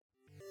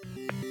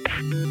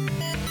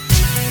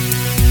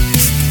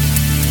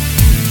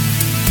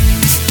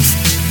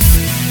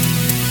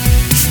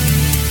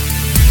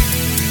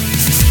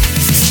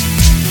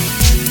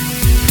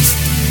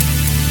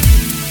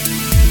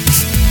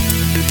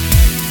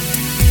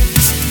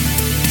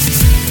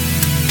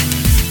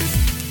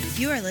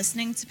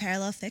listening to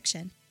Parallel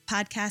Fiction, a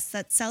podcast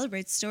that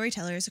celebrates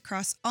storytellers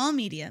across all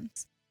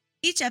mediums.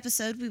 Each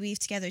episode, we weave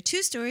together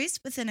two stories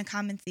within a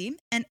common theme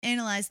and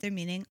analyze their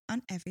meaning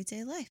on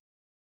everyday life.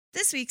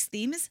 This week's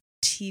theme is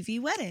TV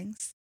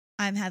weddings.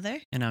 I'm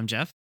Heather. And I'm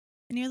Jeff.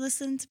 And you're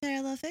listening to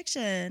Parallel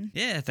Fiction.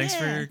 Yeah, thanks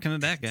for coming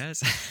back,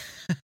 guys.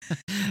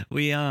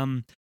 We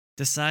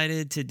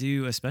decided to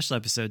do a special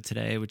episode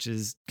today, which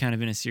is kind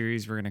of in a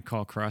series we're going to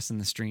call Crossing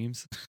the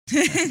Streams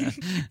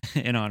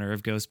in honor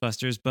of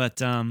Ghostbusters.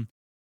 But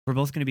we're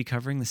both going to be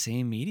covering the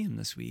same medium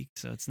this week,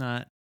 so it's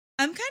not...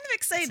 I'm kind of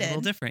excited. It's a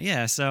little different.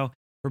 Yeah, so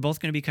we're both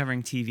going to be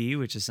covering TV,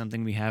 which is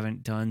something we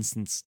haven't done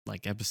since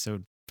like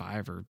episode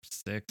 5 or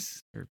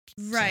 6 or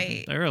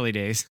right. 7, the early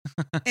days.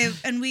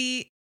 And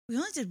we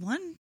only did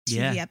one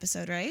TV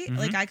episode, right? Mm-hmm.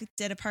 Like I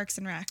did a Parks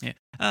and Rec.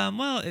 Yeah.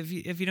 Well, if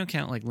you don't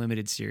count like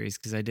limited series,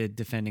 because I did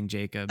Defending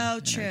Jacob. Oh,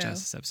 in true. our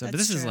Justice episode, That's but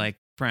this true. is like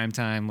prime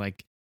time,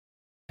 like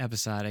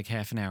episodic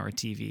half an hour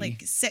TV, Like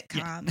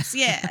sitcoms.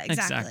 Yeah,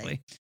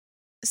 exactly.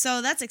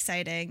 So that's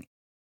exciting.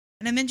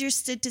 And I'm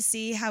interested to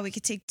see how we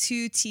could take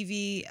two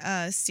TV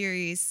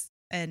series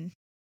and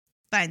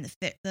find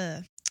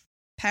the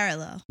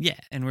parallel. Yeah,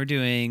 and we're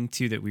doing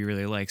two that we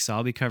really like. So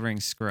I'll be covering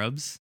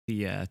Scrubs,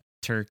 the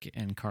Turk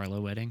and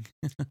Carla wedding.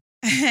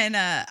 And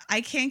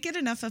I can't get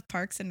enough of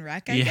Parks and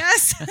Rec, I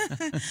guess.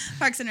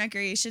 Parks and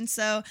Recreation.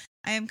 So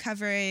I am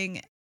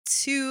covering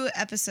 2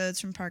 episodes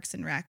from Parks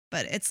and Rec,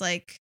 but it's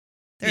like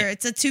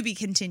it's a to be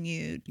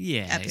continued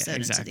episode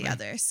exactly. into the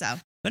other. So,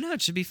 but no,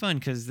 it should be fun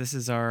because this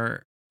is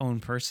our own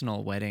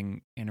personal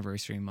wedding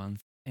anniversary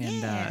month.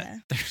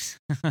 And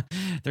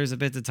there's a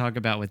bit to talk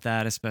about with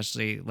that,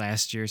 especially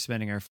last year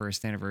spending our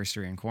first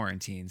anniversary in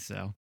quarantine.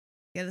 So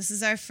yeah, this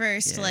is our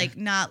first like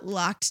not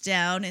locked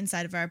down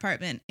inside of our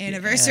apartment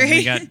anniversary.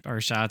 We got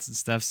our shots and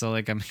stuff, so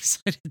like I'm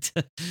excited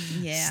to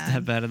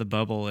step out of the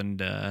bubble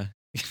and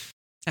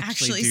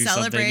actually do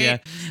celebrate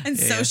and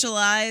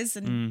socialize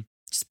and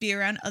just be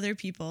around other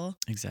people.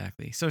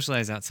 Exactly.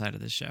 Socialize outside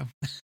of this show.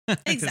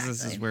 Because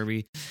this is where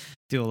we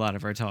do a lot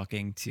of our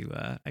talking to,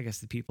 I guess,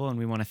 the people. And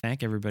we want to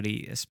thank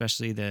everybody,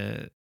 especially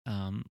the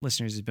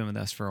listeners who've been with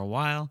us for a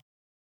while.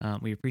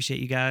 We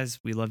appreciate you guys.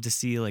 We love to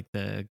see like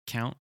the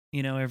count,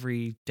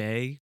 every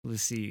day. We'll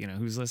see,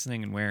 who's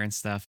listening and where and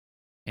stuff.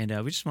 And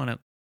we just want to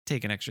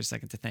take an extra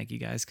second to thank you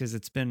guys because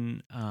it's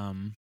been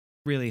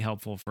really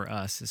helpful for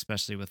us,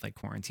 especially with like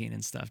quarantine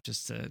and stuff,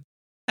 just to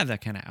have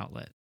that kind of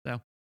outlet. So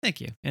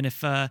thank you. And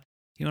if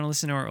you want to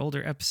listen to our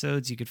older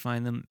episodes, you could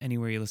find them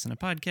anywhere you listen to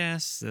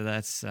podcasts. So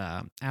that's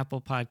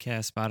Apple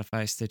Podcasts,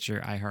 Spotify,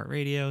 Stitcher,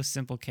 iHeartRadio,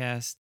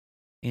 Simplecast,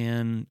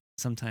 and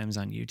sometimes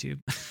on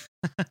YouTube.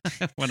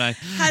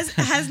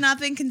 Has not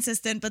been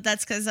consistent, but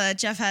that's because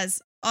Jeff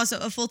has also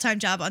a full-time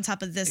job on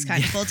top of this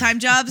kind of full-time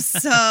job.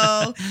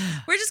 So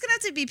we're just gonna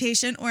have to be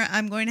patient, or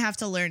I'm going to have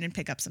to learn and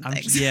pick up some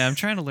things. I'm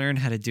trying to learn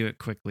how to do it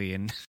quickly,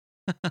 and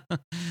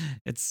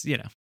it's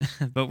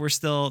but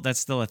that's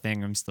still a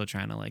thing. I'm still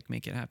trying to like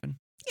make it happen.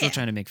 Still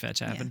trying to make fetch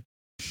happen.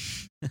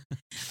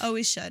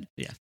 Always should.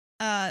 Yeah.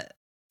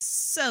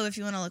 So if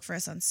you want to look for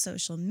us on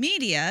social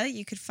media,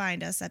 you could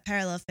find us at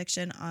Parallel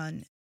Fiction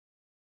on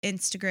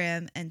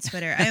Instagram and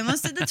Twitter. I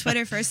almost did the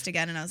Twitter first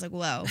again, and I was like,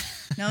 whoa,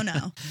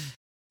 no.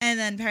 And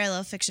then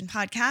Parallel Fiction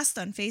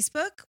Podcast on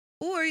Facebook,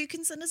 or you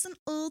can send us an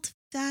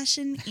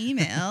old-fashioned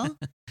email,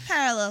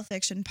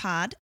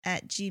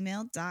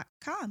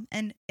 parallelfictionpod@gmail.com.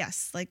 And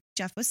yes, like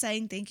Jeff was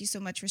saying, thank you so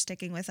much for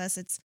sticking with us.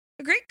 It's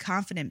a great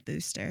confident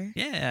booster.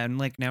 Yeah, and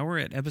like now we're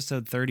at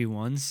episode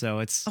 31, so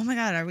it's... Oh my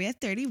God, are we at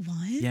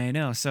 31? Yeah, I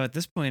know. So at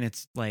this point,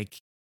 it's like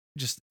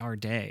just our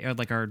day, or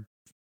like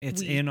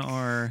it's week. In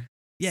our...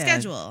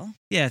 schedule.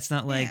 Yeah, it's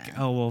not like,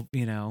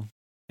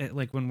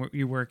 like when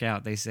you work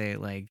out, they say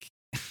like...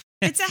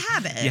 It's a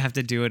habit. You have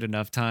to do it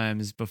enough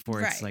times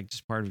before it's like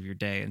just part of your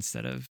day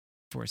instead of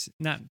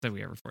not that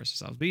we ever force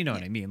ourselves, but you know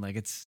what I mean? Like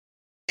it's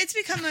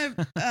become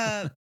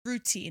a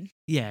routine.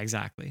 Yeah,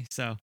 exactly.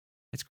 So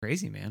it's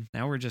crazy, man.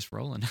 Now we're just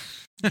rolling.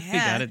 We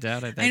got it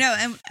down, I think. I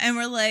know. And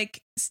we're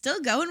like still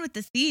going with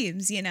the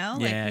themes, Like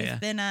we've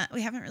been,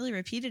 we haven't really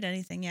repeated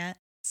anything yet.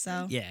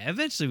 So yeah,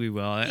 eventually we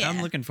will. Yeah.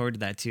 I'm looking forward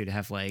to that too, to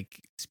have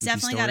like spooky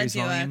definitely stories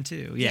gotta do volume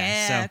 2.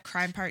 Yeah. So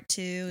Crime Part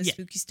 2,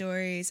 spooky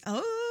stories.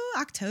 Oh,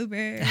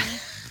 October.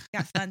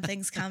 Got fun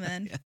things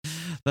coming.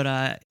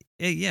 But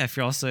if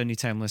you're also a new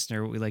time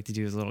listener, what we like to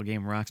do is a little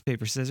game of rocks,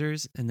 paper,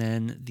 scissors, and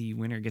then the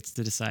winner gets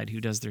to decide who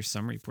does their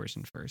summary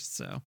portion first.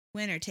 So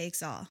winner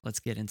takes all. Let's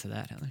get into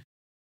that, Heather.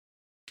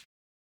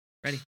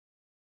 Ready?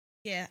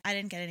 Yeah, I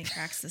didn't get any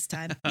cracks this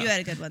time. You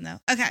had a good one though.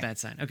 Okay. Bad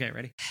sign. Okay,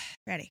 ready?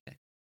 Ready. Okay.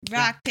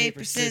 Rock,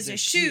 paper, scissors,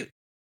 shoot.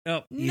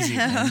 Oh, easy.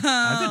 No. Man.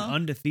 I've been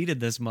undefeated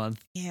this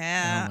month.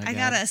 Yeah, I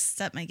gotta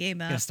step my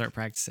game up. Gotta start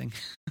practicing.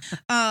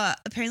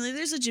 Apparently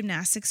there's a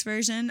gymnastics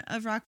version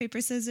of rock,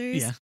 paper,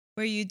 scissors. Yeah.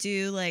 Where you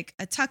do like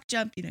a tuck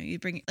jump, you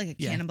bring like a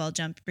cannonball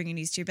jump, bring your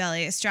knees to your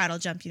belly. A straddle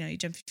jump, you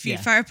jump feet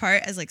far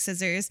apart as like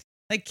scissors.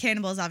 Like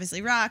cannonball is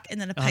obviously rock,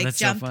 and then a pike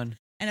jump. So fun.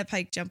 And a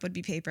pike jump would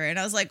be paper. And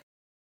I was like,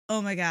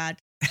 oh my God,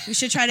 We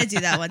should try to do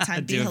that one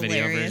time. Be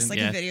hilarious,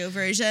 version, a video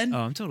version. Oh,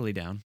 I'm totally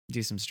down.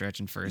 Do some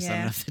stretching first. Yeah. I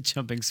don't know if the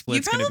jumping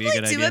split's going to be a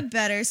good idea. You probably do a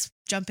better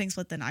jumping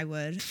split than I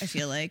would, I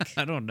feel like.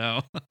 I don't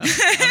know.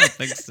 I don't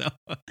think so.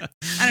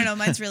 I don't know.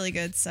 Mine's really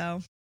good,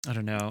 so. I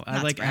don't know. I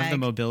have the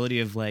mobility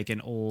of like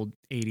an old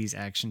 80s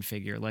action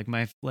figure. Like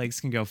my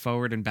legs can go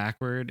forward and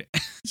backward.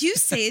 You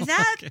say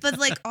that, but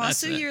like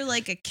also you're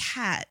like a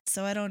cat,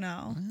 so I don't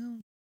know. Well,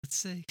 let's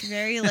see.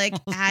 Very like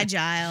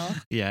agile.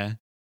 Yeah.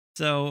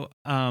 So,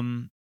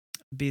 that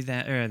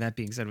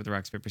being said, with the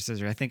rocks, paper,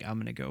 scissors, I think I'm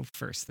going to go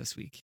first this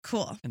week.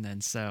 Cool. And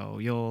then so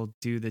you'll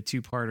do the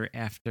 2-parter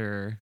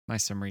after my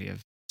summary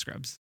of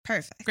Scrubs.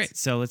 Perfect. Great.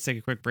 So let's take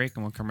a quick break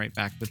and we'll come right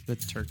back with the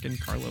Turk and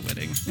Carla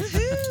wedding.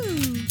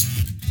 Woohoo!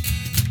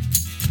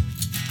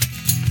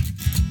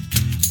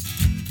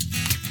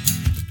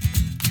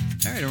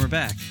 All right, and we're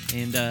back.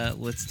 And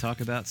let's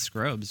talk about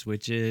Scrubs,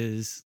 which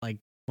is like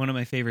one of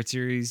my favorite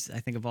series, I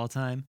think, of all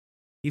time.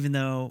 Even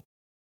though,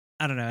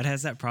 I don't know, it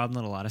has that problem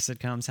that a lot of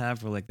sitcoms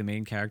have where like the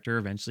main character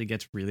eventually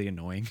gets really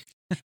annoying.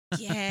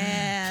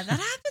 Yeah, that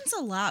happens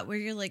a lot where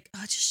you're like,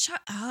 oh, just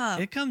shut up.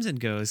 It comes and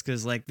goes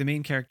because like the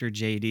main character,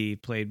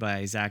 JD, played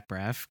by Zach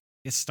Braff,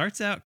 it starts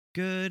out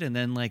good and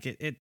then like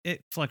it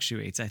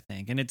fluctuates, I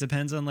think. And it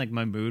depends on like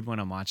my mood when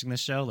I'm watching the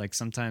show. Like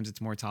sometimes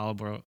it's more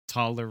tolerable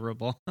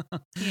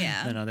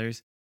than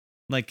others.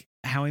 Like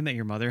How I Met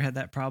Your Mother had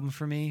that problem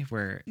for me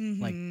where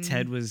like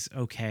Ted was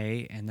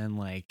okay. And then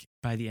like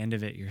by the end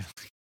of it, you're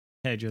like,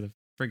 Ted, you're the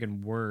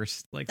friggin'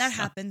 worst. Like that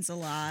happens a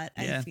lot,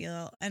 yeah. I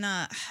feel. And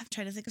I'm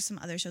trying to think of some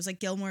other shows like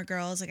Gilmore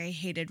Girls. Like I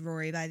hated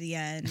Rory by the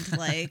end.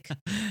 Like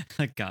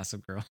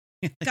Gossip Girl.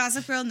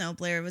 Gossip Girl, no,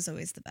 Blair was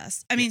always the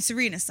best. I mean,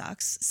 Serena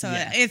sucks. So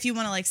if you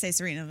want to like say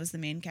Serena was the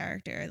main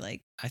character,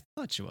 like I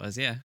thought she was,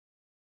 yeah.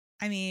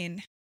 I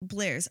mean,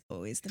 Blair's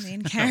always the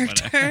main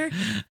character.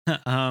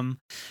 But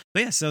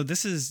yeah, so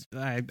this is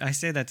I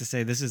say that to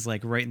say this is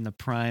like right in the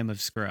prime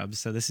of Scrubs.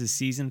 So this is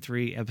season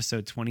 3,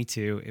 episode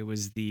 22. It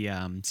was the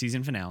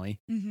season finale,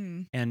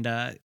 and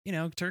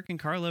Turk and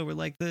Carla were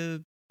like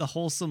the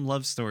wholesome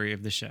love story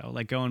of the show.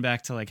 Like going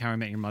back to like How I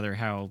Met Your Mother,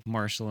 how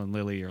Marshall and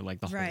Lily are like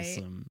the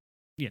wholesome.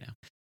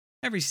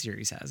 Every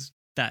series has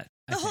that.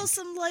 The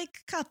wholesome like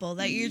couple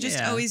that you're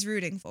just always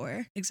rooting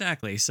for.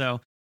 Exactly.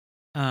 So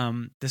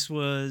this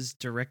was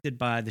directed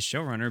by the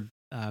showrunner,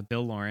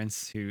 Bill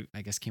Lawrence, who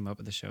I guess came up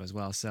with the show as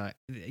well. So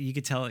you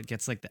could tell it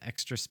gets like the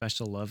extra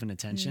special love and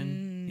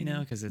attention,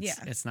 because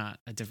it's not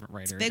a different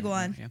writer. It's a big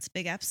one. Yeah. It's a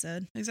big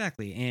episode.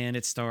 Exactly. And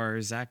it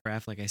stars Zach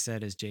Braff, like I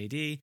said, as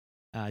JD,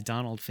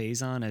 Donald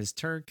Faison as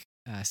Turk,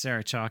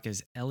 Sarah Chalke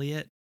as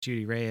Elliot,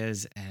 Judy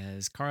Reyes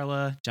as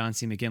Carla, John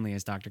C. McGinley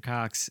as Dr.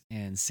 Cox,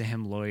 and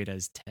Sam Lloyd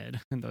as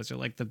Ted. And those are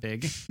like the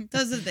big...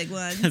 Those are the big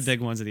ones. The big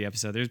ones of the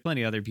episode. There's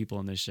plenty of other people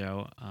in this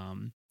show.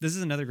 This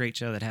is another great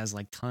show that has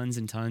like tons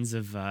and tons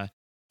of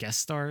guest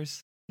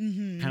stars.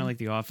 Kind of like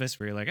The Office,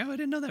 where you're like, oh, I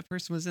didn't know that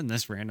person was in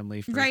this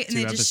randomly for right, 2 and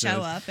they episodes. just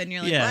show up, and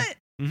you're like,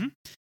 what?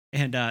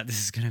 And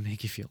this is going to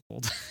make you feel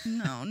old.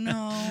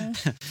 No.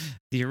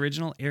 The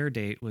original air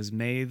date was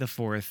May the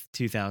 4th,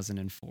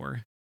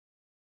 2004.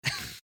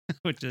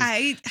 Which is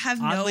I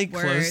have oddly no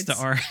words. close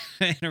to our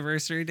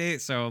anniversary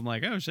date. So I'm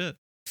like, oh shit.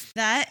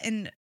 That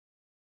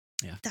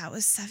that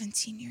was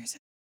 17 years ago.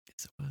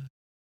 Yes, it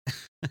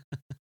was.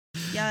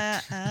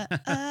 Yeah.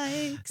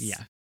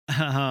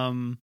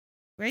 Yeah.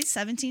 Right?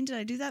 17? Did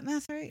I do that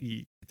math right?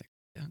 Yeah,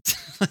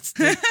 I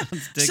think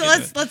so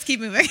let's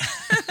keep moving.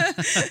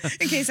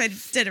 In case I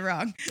did it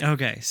wrong.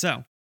 Okay,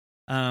 so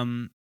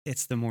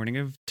it's the morning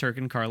of Turk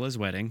and Carla's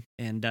wedding,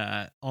 and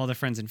all the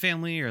friends and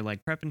family are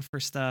like prepping for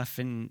stuff,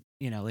 and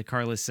like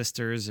Carla's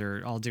sisters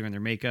are all doing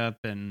their makeup,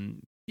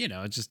 and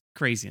it's just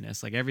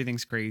craziness. Like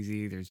everything's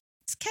crazy.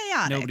 It's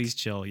chaotic. Nobody's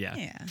chill.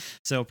 Yeah.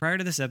 So prior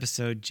to this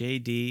episode,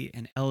 JD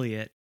and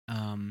Elliot,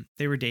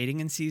 they were dating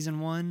in season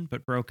 1,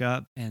 but broke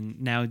up, and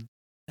now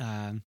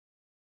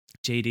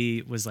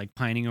JD was like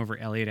pining over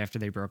Elliot after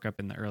they broke up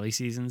in the early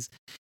seasons,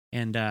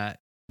 and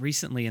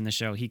recently in the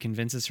show, he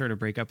convinces her to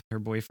break up with her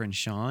boyfriend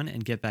Sean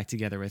and get back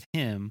together with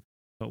him.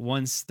 But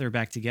once they're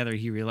back together,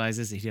 he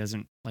realizes that he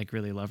doesn't like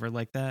really love her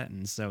like that,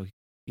 and so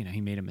he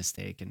made a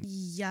mistake and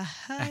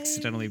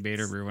accidentally made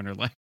her ruin her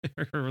life,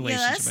 her relationship.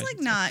 Yeah, that's like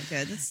not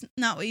good. That's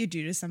not what you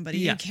do to somebody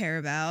you care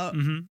about.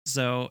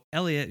 So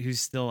Elliot,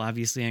 who's still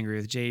obviously angry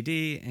with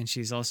JD, and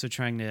she's also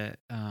trying to,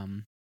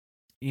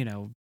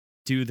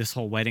 do this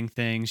whole wedding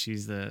thing.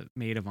 She's the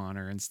maid of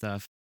honor and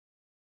stuff.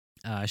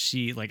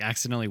 She like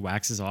accidentally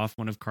waxes off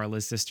one of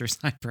Carla's sister's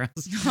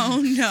eyebrows.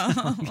 Oh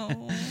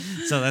no.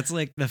 So that's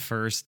like the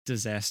first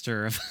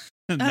disaster of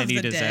many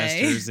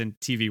disasters in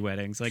TV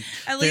weddings. Like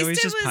at least it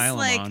just was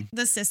like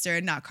the sister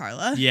and not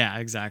Carla. Yeah,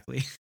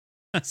 exactly.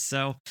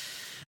 So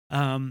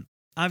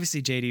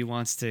obviously JD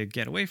wants to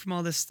get away from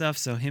all this stuff.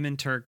 So him and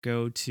Turk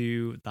go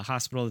to the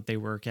hospital that they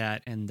work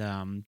at,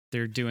 and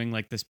they're doing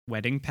like this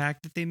wedding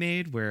pact that they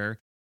made where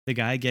the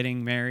guy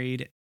getting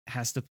married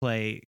has to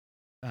play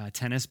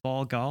tennis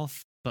ball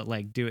golf, but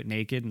like do it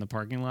naked in the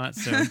parking lot.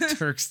 So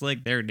Turk's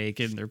like they're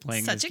naked and they're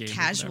playing such this a game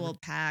casual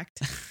pact.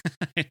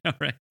 I know,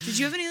 right? Did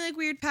you have any like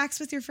weird pacts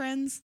with your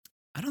friends?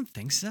 I don't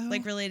think so.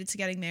 Like related to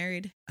getting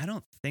married? I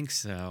don't think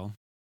so.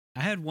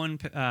 I had one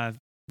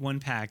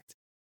pact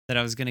that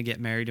I was going to get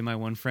married to my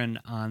one friend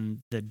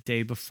on the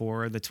day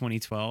before the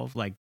 2012,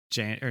 like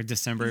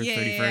December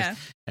 31st. Yeah.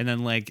 And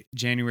then like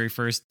January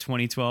 1st,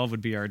 2012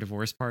 would be our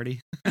divorce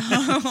party.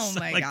 Oh so,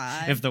 my like,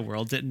 God. If the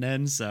world didn't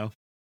end. So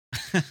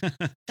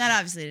that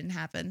obviously didn't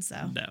happen.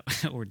 So no,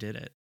 or did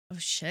it? Oh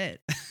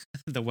shit.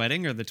 The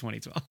wedding or the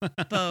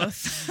 2012?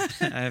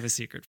 Both. I have a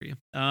secret for you.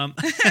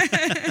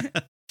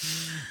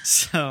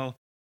 So,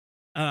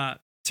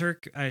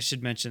 Turk, I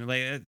should mention,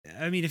 like,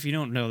 I mean, if you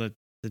don't know the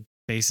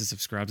basis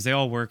of Scrubs, they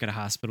all work at a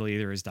hospital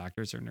either as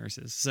doctors or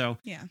nurses. So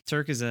yeah.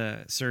 Turk is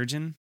a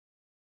surgeon,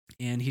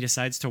 and he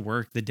decides to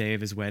work the day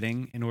of his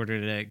wedding in order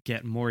to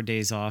get more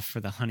days off for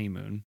the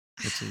honeymoon,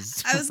 which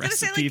is I was going to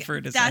say,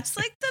 like, that's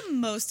like the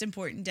most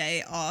important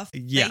day off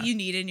that you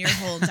need in your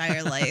whole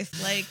entire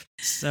life. Like,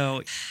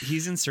 so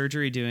he's in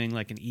surgery doing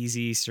like an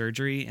easy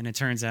surgery, and it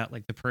turns out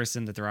like the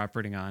person that they're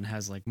operating on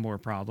has like more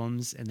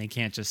problems, and they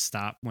can't just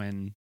stop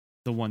when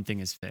the one thing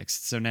is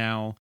fixed. So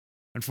now,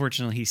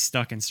 unfortunately, he's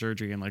stuck in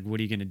surgery, and like, what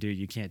are you going to do?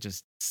 You can't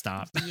just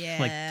stop.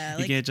 Yeah.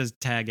 You can't just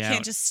tag out. You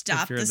can't just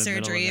stop the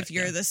surgery if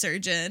you're the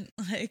surgeon.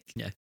 Like,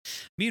 yeah.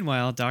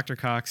 Meanwhile, Dr.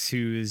 Cox,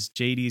 who is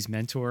JD's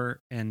mentor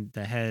and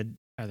the head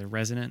or the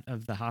resident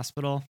of the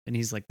hospital, and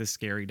he's like the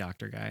scary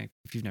doctor guy.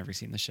 If you've never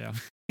seen the show,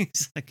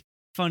 he's like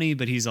funny,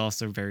 but he's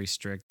also very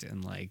strict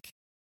and like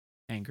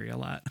angry a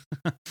lot.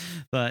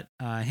 But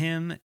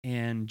him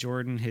and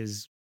Jordan,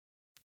 his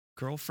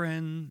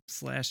girlfriend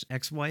 /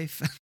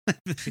 ex-wife,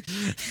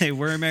 they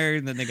were married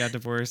and then they got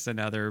divorced, and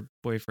now they're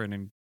boyfriend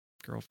and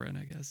girlfriend,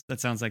 I guess. That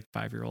sounds like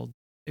 5-year-old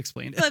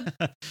explained it.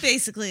 But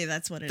basically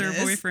that's what it is.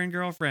 They're boyfriend,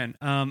 girlfriend.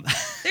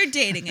 They're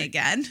dating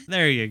again.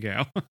 There you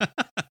go.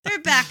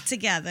 They're back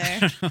together.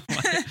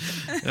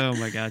 Oh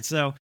my God.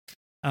 So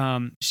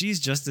she's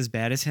just as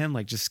bad as him,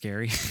 like just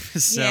scary.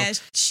 So, yeah,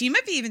 she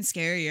might be even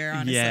scarier,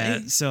 honestly.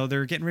 Yeah, so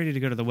they're getting ready to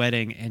go to the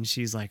wedding, and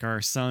she's like,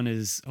 our son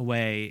is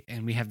away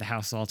and we have the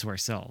house all to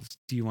ourselves.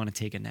 Do you want to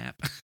take a nap?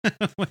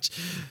 Which,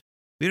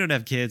 we don't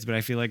have kids, but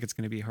I feel like it's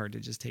going to be hard to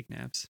just take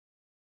naps.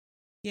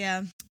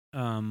 Yeah.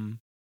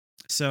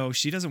 So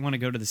she doesn't want to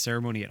go to the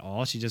ceremony at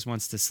all. She just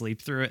wants to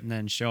sleep through it and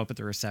then show up at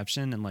the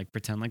reception and like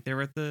pretend like they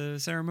were at the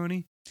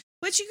ceremony.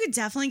 Which you could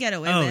definitely get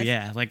away with. Oh,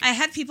 yeah. Like, I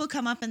had people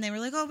come up and they were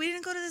like, oh, we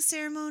didn't go to the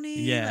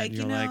ceremony. Yeah. Like,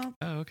 you're like,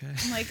 oh, okay.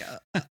 I'm like,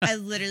 I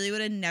literally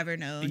would have never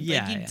known.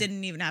 Yeah. Like, you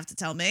didn't even have to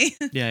tell me.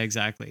 Yeah,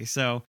 exactly.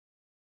 So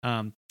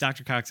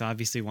Dr. Cox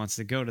obviously wants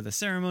to go to the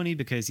ceremony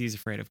because he's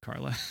afraid of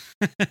Carla.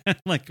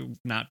 Like,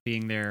 not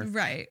being there.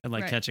 Right. And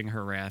like catching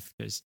her wrath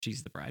because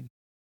she's the bride.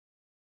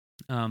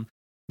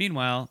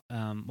 Meanwhile,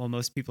 while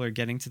most people are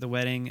getting to the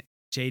wedding,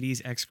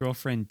 JD's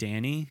ex-girlfriend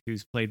Danny,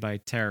 who's played by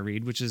Tara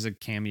Reid, which is a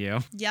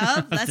cameo.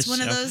 Yep, that's one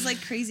of those like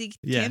crazy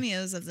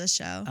cameos of the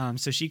show.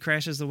 So she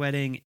crashes the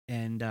wedding,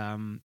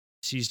 and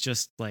she's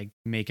just like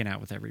making out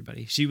with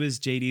everybody. She was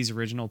JD's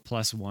original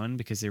 +1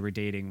 because they were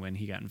dating when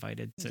he got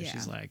invited. So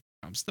she's like,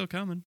 I'm still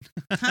coming.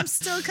 I'm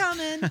still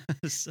coming.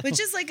 Which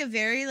is like a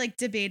very like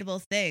debatable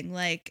thing.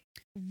 Like,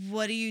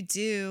 what do you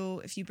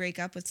do if you break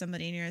up with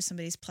somebody and you're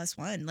somebody's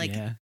 +1? Like,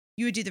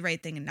 you would do the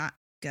right thing and not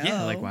go.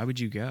 Yeah, like, why would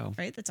you go?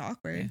 Right? That's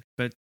awkward. Yeah.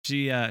 But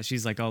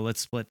she's like, oh,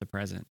 let's split the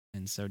present.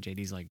 And so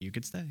JD's like, you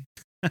could stay.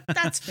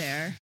 That's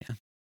fair. Yeah.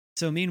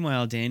 So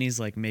meanwhile, Danny's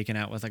like making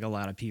out with like a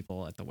lot of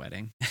people at the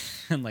wedding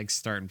and like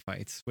starting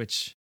fights,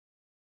 which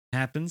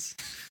happens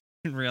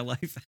in real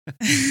life.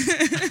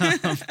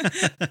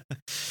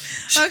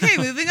 Okay,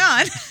 moving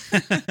on.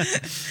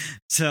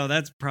 So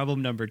that's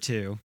problem number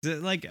 2.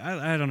 Like,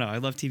 I don't know. I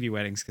love TV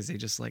weddings because they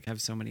just like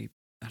have so many,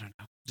 I don't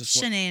know. Just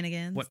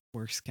shenanigans. What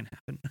worse can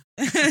happen?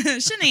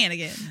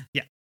 Shenanigan.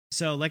 Yeah.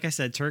 So like I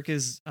said, Turk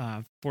is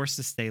forced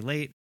to stay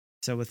late.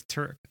 So with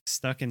Turk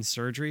stuck in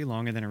surgery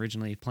longer than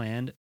originally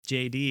planned,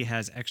 JD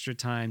has extra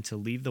time to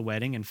leave the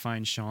wedding and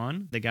find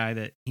Sean, the guy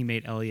that he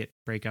made Elliot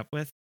break up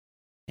with.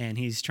 And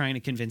he's trying to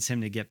convince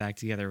him to get back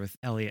together with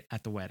Elliot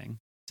at the wedding.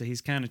 So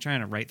he's kind of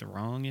trying to right the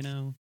wrong, you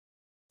know?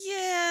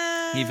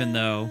 Yeah. Even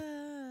though,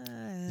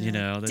 you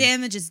know, the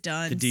damage is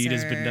done. The deed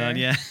has been done,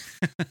 yeah.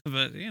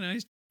 But, you know,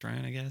 he's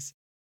trying, I guess.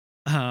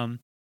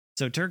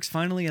 So Turk's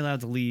finally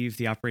allowed to leave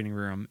the operating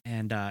room,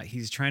 and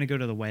he's trying to go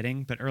to the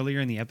wedding. But earlier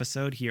in the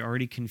episode, he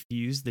already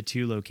confused the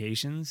 2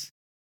 locations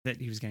that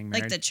he was getting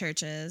married. Like the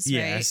churches,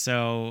 yeah, right?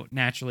 So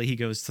naturally, he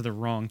goes to the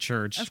wrong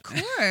church. Of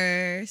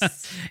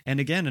course. And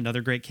again,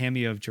 another great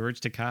cameo of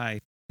George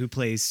Takei, who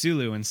plays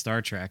Sulu in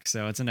Star Trek.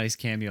 So it's a nice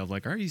cameo of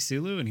like, are you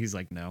Sulu? And he's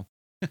like, no.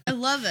 I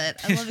love it.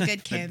 I love a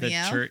good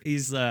cameo.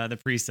 He's the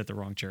priest at the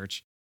wrong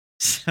church.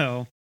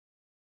 So,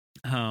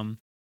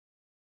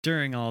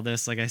 during all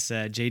this, like I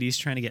said, JD's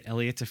trying to get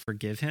Elliot to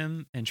forgive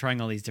him and trying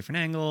all these different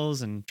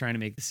angles and trying to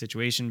make the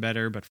situation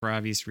better. But for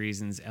obvious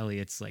reasons,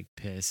 Elliot's like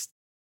pissed.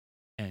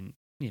 And,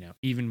 you know,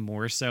 even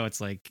more so,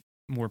 it's like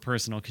more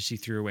personal because she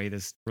threw away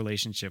this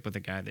relationship with a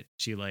guy that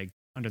she liked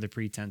under the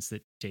pretense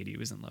that JD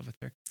was in love with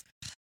her.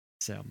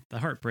 So the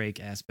heartbreak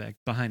aspect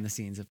behind the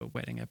scenes of a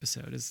wedding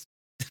episode is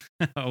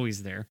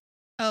always there.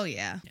 Oh,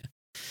 yeah.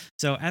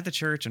 So at the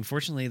church,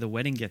 unfortunately, the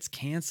wedding gets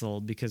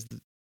canceled because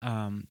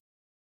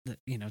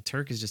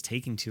Turk is just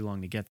taking too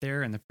long to get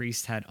there, and the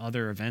priest had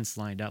other events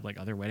lined up, like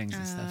other weddings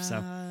and stuff.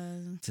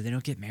 So they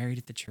don't get married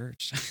at the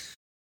church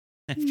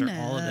after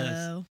all of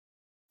this.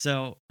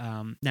 So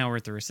now we're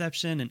at the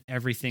reception, and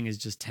everything is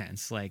just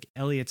tense. Like,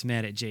 Elliot's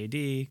mad at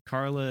JD.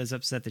 Carla is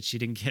upset that she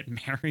didn't get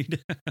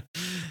married.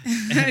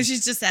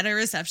 She's just at a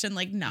reception,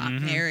 like, not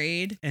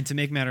married. And to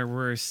make matter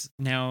worse,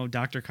 now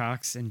Dr.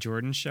 Cox and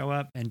Jordan show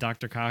up, and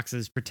Dr. Cox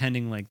is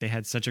pretending like they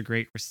had such a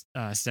great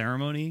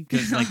ceremony,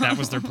 because like that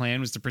was their plan,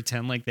 was to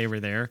pretend like they were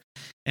there.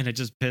 And it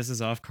just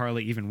pisses off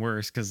Carla even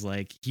worse, because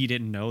like he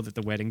didn't know that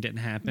the wedding didn't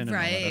happen and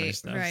all that other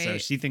stuff. Right. So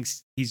she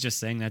thinks he's just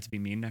saying that to be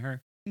mean to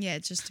her. Yeah,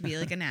 just to be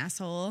like an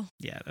asshole.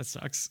 Yeah, that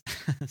sucks.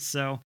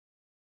 So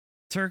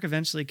Turk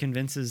eventually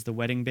convinces the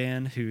wedding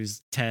band,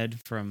 who's Ted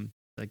from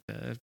like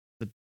the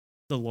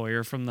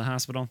lawyer from the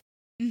hospital,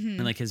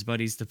 and like his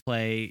buddies, to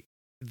play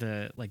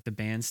the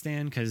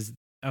bandstand. Because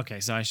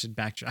so I should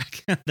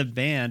backtrack. The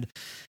band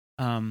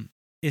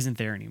isn't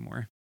there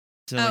anymore.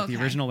 So the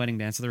original wedding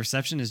band. So the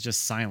reception is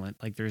just silent.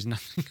 Like there's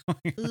nothing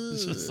going on.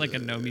 It's just like a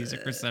no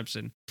music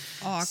reception.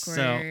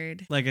 Awkward.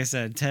 So like I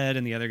said, Ted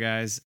and the other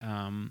guys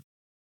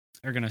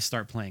are going to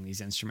start playing these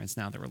instruments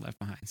now that we're left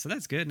behind. So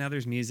that's good. Now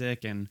there's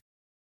music, and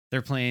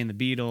they're playing the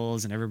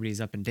Beatles, and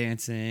everybody's up and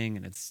dancing,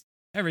 and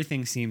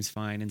everything seems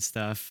fine and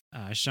stuff.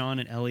 Sean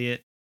and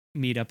Elliot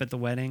meet up at the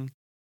wedding,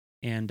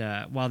 and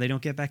while they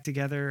don't get back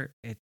together,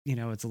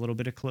 it's a little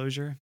bit of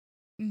closure.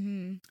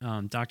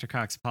 Dr.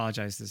 Cox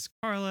apologizes to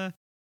Carla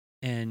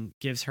and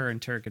gives her and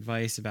Turk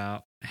advice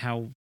about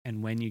how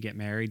and when you get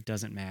married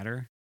doesn't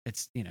matter.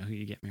 It's, who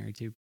you get married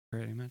to,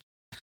 pretty much.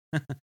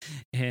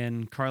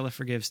 And Carla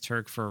forgives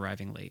Turk for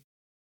arriving late.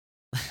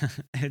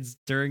 It's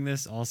during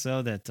this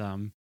also that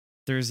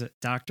there's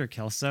Dr.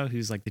 Kelso,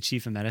 who's like the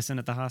chief of medicine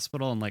at the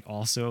hospital, and like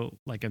also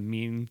like a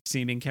mean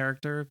seeming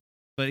character,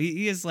 but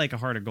he is like a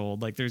heart of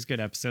gold. Like there's good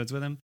episodes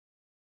with him,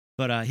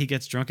 but he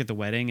gets drunk at the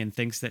wedding and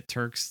thinks that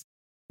Turk's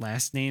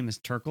last name is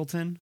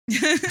Turkleton.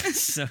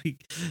 So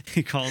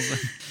he calls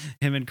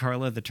him and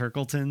Carla the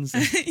Turkletons.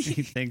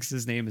 He thinks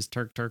his name is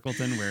Turk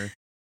Turkleton, where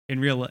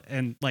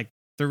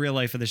the real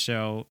life of the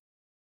show,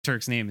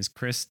 Turk's name is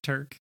Chris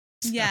Turk.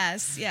 So,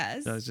 yes.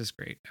 So it's just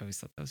great. I always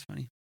thought that was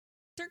funny.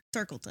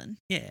 Turkleton.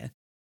 Yeah.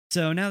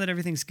 So now that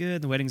everything's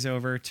good, the wedding's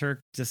over,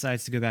 Turk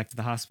decides to go back to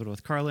the hospital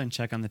with Carla and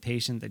check on the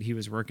patient that he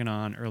was working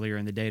on earlier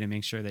in the day to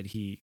make sure that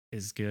he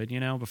is good,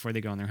 before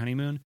they go on their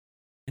honeymoon.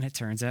 And it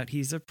turns out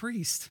he's a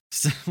priest.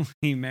 So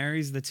he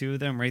marries the two of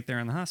them right there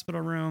in the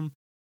hospital room,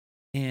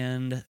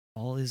 and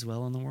all is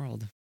well in the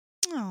world.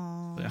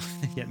 Aww.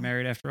 So they get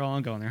married after all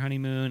and go on their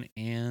honeymoon,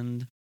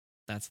 and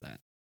that's that.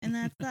 And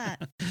that's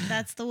that.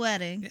 That's the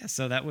wedding. Yeah,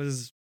 so that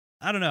was,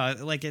 I don't know,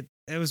 like it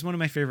was one of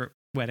my favorite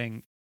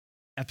wedding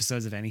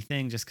episodes of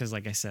anything, just because,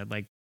 like I said,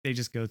 like they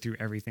just go through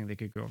everything that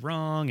could go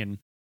wrong, and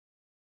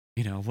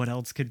what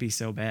else could be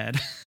so bad.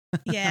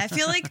 Yeah, I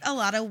feel like a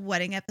lot of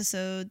wedding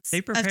episodes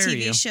of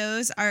TV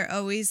shows are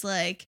always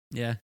like,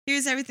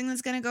 here's everything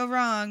that's going to go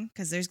wrong,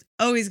 because there's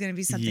always going to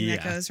be something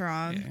that goes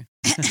wrong. Yeah.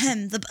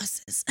 The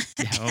buses.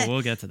 Yeah,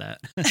 we'll get to that.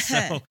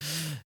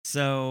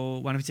 So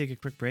why don't we take a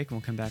quick break and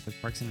we'll come back with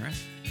Parks and Rec?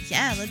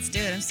 Yeah, let's do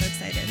it. I'm so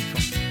excited.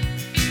 Cool.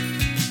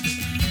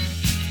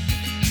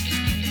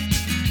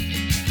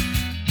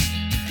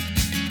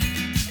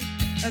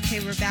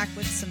 Okay, we're back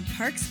with some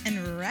Parks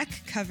and Rec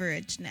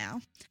coverage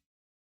now.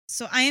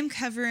 So I am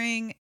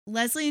covering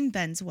Leslie and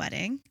Ben's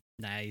wedding.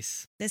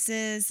 Nice. This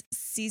is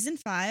season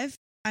 5.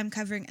 I'm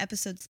covering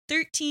episodes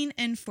 13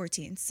 and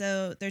 14.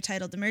 So they're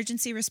titled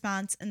Emergency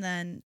Response, and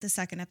then the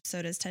second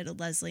episode is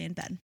titled Leslie and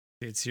Ben.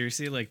 Dude,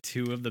 seriously, like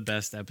 2 of the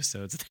best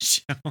episodes of the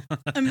show.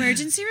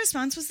 Emergency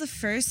Response was the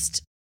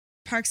first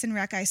Parks and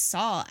Rec I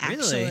saw,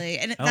 actually. Really?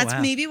 And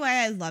that's maybe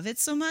why I love it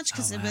so much,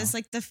 because it was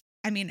like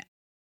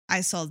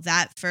I saw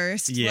that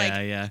first.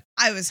 Yeah.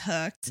 I was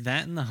hooked.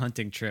 That and The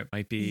Hunting Trip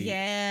might be.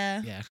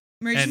 Yeah.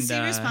 Emergency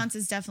Response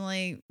is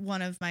definitely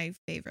one of my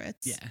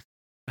favorites. Yeah.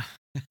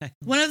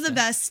 One of the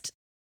best.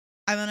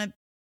 I want to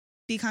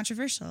be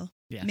controversial.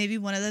 Yeah. Maybe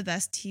one of the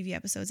best TV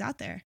episodes out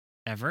there.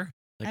 Ever?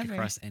 Ever.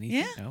 Across anything?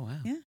 Yeah. Oh, wow.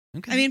 Yeah.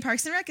 Okay. I mean,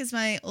 Parks and Rec is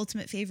my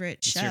ultimate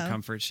favorite show. It's your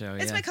comfort show.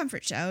 It's my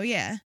comfort show.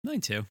 Yeah.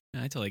 Mine too.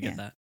 I totally get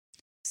that.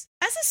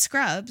 As a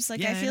Scrubs, I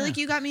feel like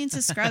you got me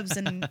into Scrubs,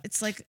 and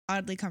it's like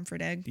oddly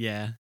comforting.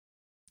 Yeah.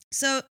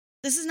 So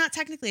this is not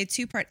technically a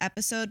 2-part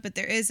episode, but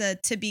there is a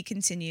to be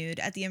continued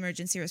at the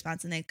emergency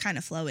response, and they kind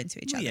of flow into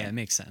each other. Yeah, it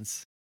makes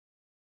sense.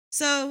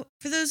 So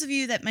for those of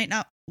you that might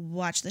not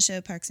watch the show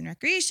Parks and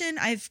Recreation,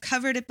 I've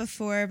covered it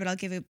before, but I'll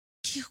give a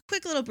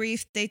quick little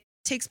brief. They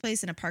takes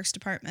place in a parks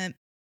department.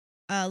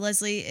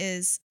 Leslie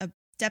is a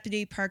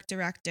deputy park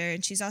director,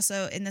 and she's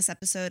also in this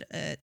episode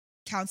a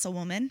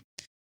councilwoman.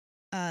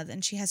 Then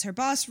she has her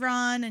boss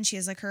Ron, and she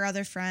has like her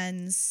other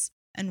friends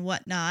and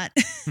whatnot.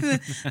 The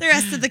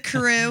rest of the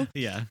crew.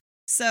 Yeah.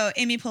 So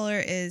Amy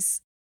Poehler is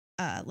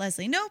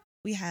Leslie Knope.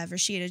 We have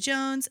Rashida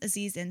Jones,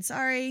 Aziz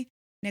Ansari,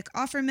 Nick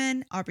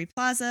Offerman, Aubrey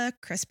Plaza,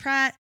 Chris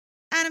Pratt,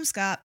 Adam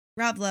Scott,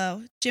 Rob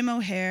Lowe, Jim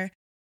O'Hare,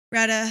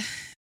 Retta,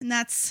 and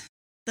that's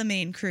the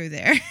main crew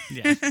there.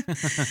 Yeah.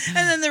 And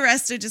then the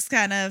rest are just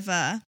kind of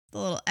the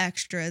little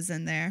extras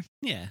in there.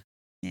 Yeah.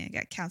 Yeah,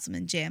 got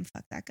Councilman Jam.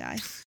 Fuck that guy.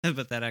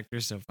 But that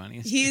actor's so funny.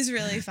 He's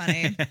really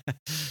funny.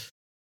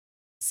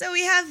 So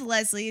we have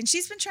Leslie, and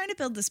she's been trying to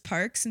build this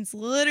park since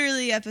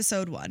literally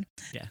episode 1.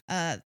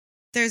 Yeah.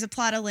 There's a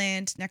plot of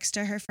land next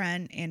to her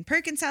friend Ann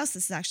Perkins' house.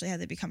 This is actually how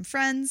they become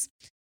friends.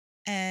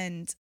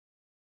 And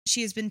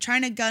she has been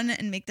trying to gun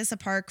and make this a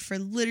park for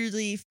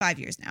literally 5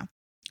 years now.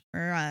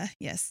 Or,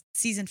 yes,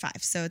 season 5.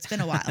 So it's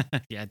been a while.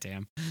 Yeah,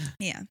 damn.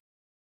 Yeah.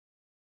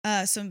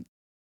 So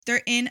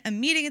they're in a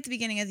meeting at the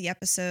beginning of the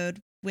episode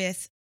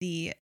with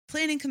the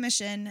planning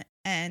commission,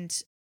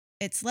 and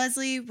it's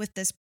Leslie with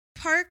this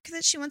park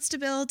that she wants to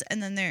build,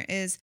 and then there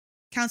is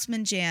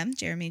Councilman Jam,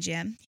 Jeremy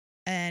Jam,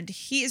 and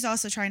he is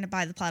also trying to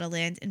buy the plot of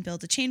land and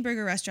build a chain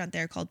burger restaurant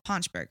there called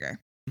Paunch Burger.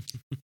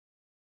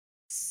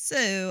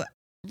 So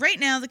right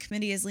now the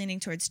committee is leaning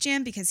towards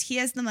Jam because he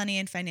has the money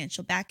and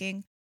financial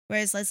backing,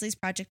 whereas Leslie's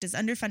project is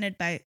underfunded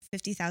by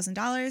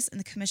 $50,000, and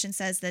the commission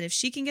says that if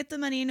she can get the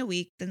money in a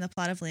week, then the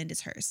plot of land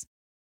is hers.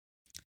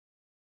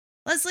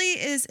 Leslie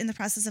is in the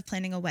process of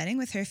planning a wedding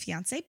with her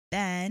fiancé,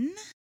 Ben.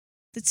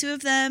 The two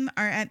of them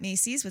are at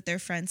Macy's with their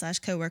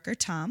friend/coworker,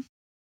 Tom.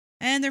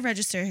 And they're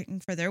registering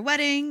for their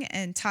wedding.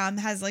 And Tom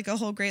has like a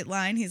whole great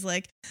line. He's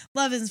like,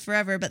 love is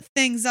forever, but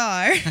things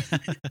are.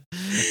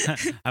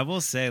 I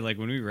will say, like,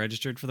 when we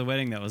registered for the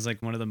wedding, that was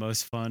like one of the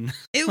most fun.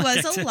 It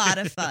was a lot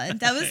of fun.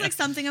 That was like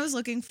something I was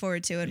looking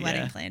forward to in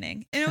wedding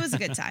planning. And it was a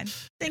good time.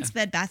 Thanks,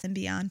 Bed Bath &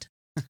 Beyond.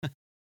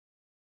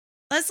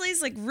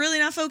 Leslie's like really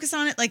not focused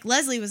on it. Like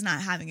Leslie was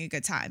not having a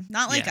good time.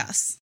 Not like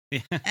us. Yeah.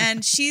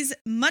 And she's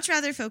much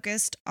rather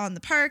focused on the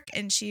park,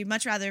 and she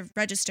much rather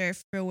register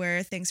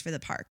for things for the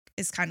park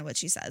is kind of what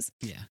she says.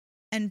 Yeah.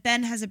 And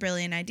Ben has a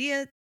brilliant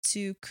idea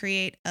to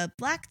create a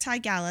black tie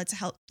gala to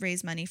help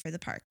raise money for the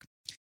park.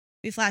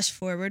 We flash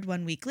forward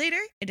 1 week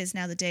later. It is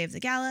now the day of the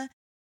gala.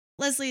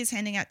 Leslie is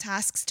handing out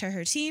tasks to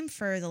her team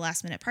for the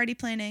last minute party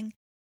planning.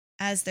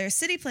 As their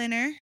city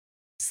planner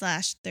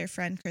 / their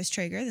friend Chris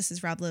Traeger, this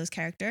is Rob Lowe's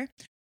character,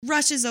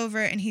 rushes over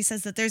and he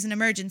says that there's an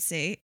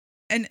emergency.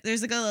 And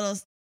there's like a little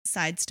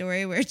side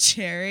story where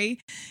Jerry's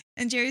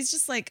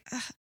just like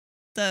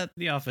the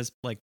office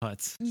like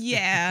putz.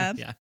 Yeah.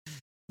 Yeah.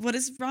 What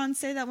does Ron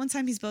say that one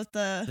time? He's both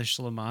the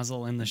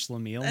schlemazel and the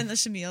schlemiel. And the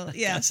shamil.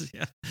 Yeah. Yes,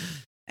 yeah.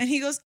 And he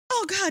goes,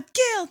 oh God,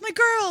 Gail, my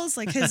girls,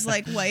 like his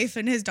like wife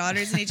and his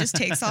daughters. And he just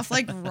takes off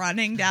like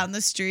running down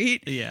the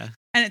street. Yeah.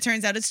 And it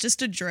turns out it's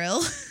just a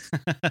drill.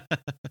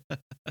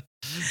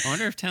 I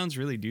wonder if towns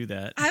really do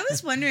that. I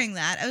was wondering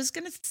that. I was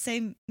going to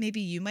say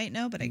maybe you might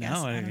know, but I guess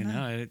I don't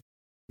know.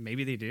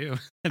 Maybe they do.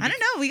 I don't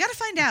know. We got to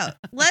find out.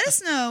 Let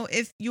us know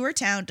if your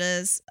town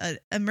does an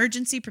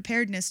emergency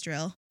preparedness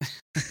drill.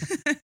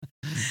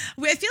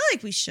 I feel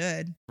like we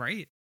should.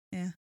 Right.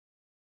 Yeah.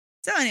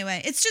 So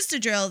anyway, it's just a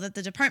drill that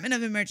the Department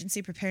of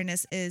Emergency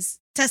Preparedness is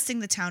testing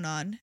the town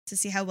on to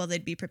see how well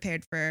they'd be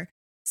prepared for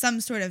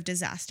some sort of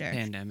disaster.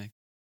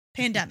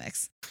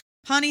 Pandemics.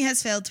 Pawnee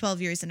has failed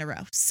 12 years in a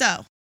row.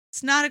 So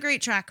it's not a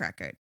great track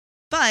record.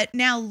 But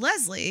now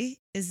Leslie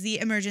is the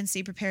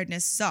emergency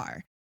preparedness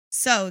czar.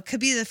 So it could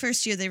be the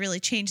first year they really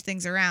change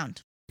things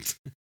around.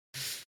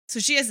 So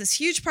she has this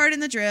huge part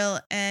in the drill,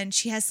 and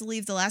she has to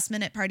leave the last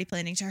minute party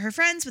planning to her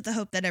friends with the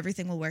hope that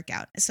everything will work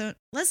out. So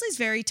Leslie's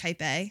very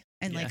type A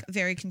and like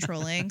very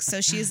controlling.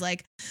 So she's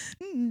like,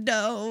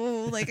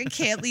 no, like I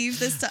can't leave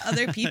this to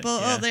other people.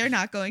 Yeah. Oh, they're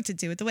not going to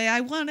do it the way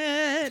I want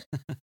it.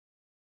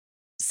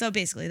 So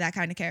basically that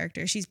kind of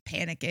character. She's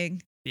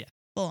panicking. Yeah.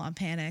 Full on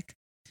panic.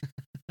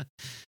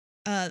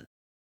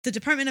 The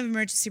Department of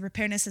Emergency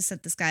Preparedness has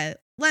sent this guy,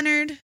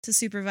 Leonard, to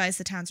supervise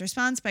the town's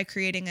response by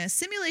creating a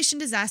simulation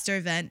disaster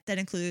event that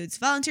includes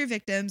volunteer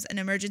victims and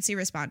emergency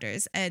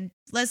responders. And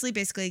Leslie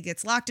basically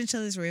gets locked into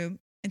this room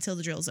until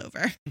the drill's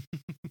over.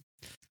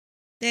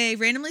 They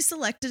randomly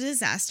select a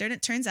disaster, and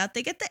it turns out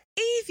they get the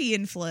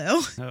avian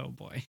flu. Oh,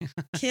 boy.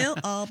 Kill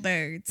all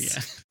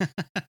birds.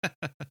 Yeah.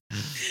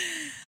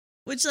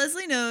 Which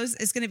Leslie knows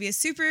is going to be a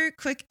super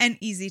quick and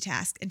easy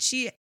task. And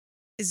she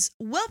is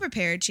well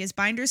prepared. She has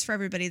binders for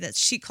everybody that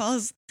she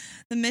calls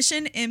the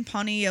Mission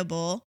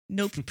Imponable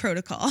Nope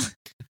Protocol.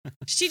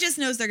 She just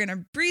knows they're going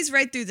to breeze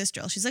right through this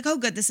drill. She's like, oh,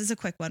 good, this is a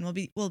quick one.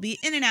 We'll be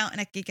in and out, and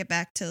I can get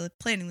back to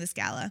planning this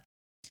gala.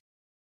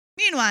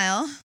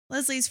 Meanwhile,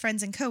 Leslie's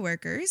friends and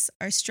coworkers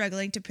are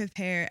struggling to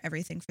prepare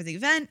everything for the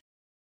event.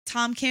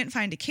 Tom can't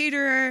find a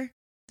caterer.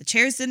 The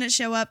chairs didn't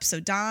show up, so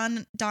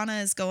Donna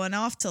is going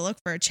off to look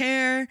for a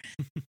chair.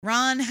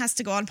 Ron has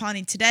to go on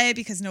Pawnee today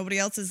because nobody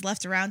else is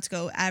left around to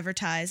go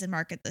advertise and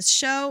market this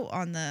show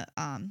on the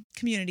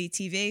community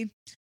TV.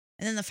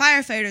 And then the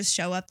firefighters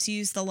show up to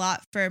use the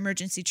lot for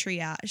emergency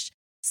triage.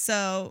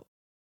 So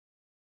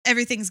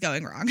everything's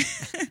going wrong.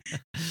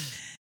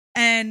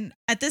 And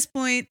at this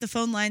point, the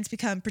phone lines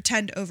become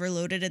pretend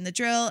overloaded in the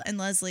drill, and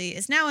Leslie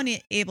is now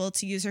unable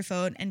to use her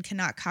phone and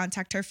cannot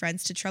contact her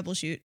friends to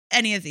troubleshoot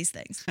any of these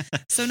things.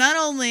 So not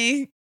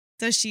only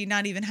does she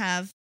not even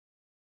have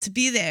to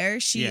be there,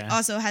 she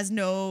also has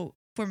no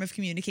form of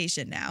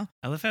communication now.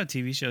 I love how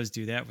TV shows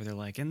do that where they're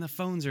like, and the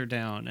phones are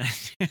down.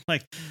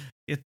 like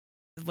it,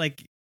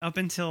 like up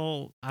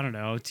until, I don't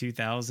know,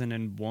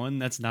 2001,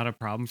 that's not a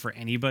problem for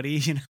anybody,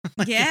 you know?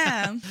 Like,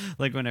 yeah.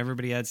 Like when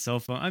everybody had cell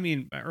phone. I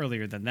mean,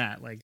 earlier than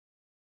that, like,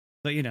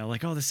 but you know,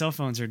 like, oh, the cell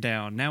phones are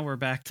down. Now we're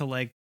back to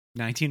like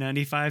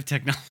 1995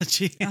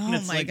 technology. And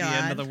it's like God. the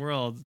end of the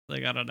world.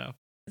 Like, I don't know.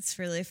 It's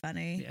really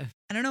funny. Yeah.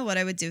 I don't know what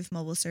I would do if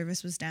mobile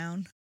service was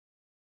down.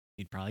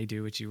 You'd probably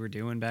do what you were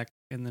doing back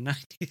in the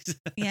 90s.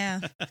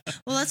 Yeah.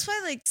 Well, that's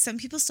why like some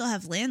people still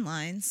have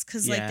landlines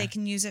because like they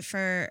can use it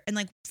for, and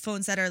like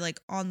phones that are like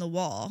on the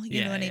wall.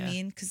 You know what I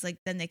mean? Because like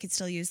then they could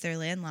still use their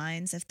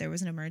landlines if there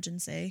was an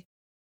emergency.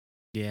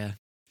 Yeah.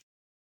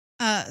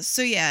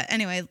 So yeah,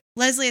 anyway,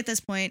 Leslie at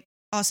this point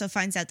also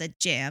finds out that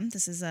Jam,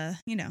 this is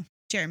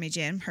Jeremy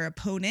Jam, her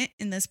opponent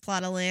in this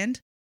plot of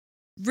land,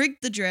 rigged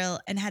the drill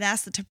and had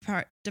asked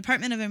the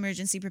Department of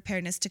Emergency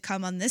Preparedness to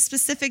come on this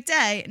specific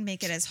day and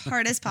make it as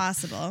hard as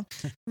possible.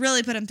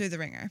 Really put him through the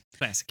ringer.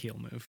 Classic heel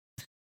move.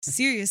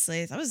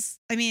 Seriously,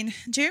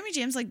 Jeremy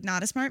Jam's like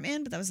not a smart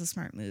man, but that was a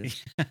smart move.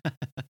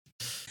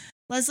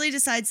 Leslie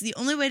decides the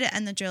only way to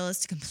end the drill is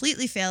to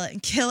completely fail it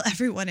and kill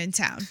everyone in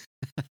town.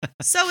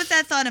 So with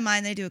that thought in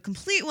mind, they do a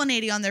complete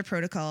 180 on their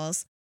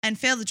protocols and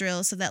fail the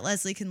drill so that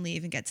Leslie can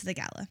leave and get to the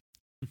gala.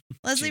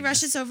 Leslie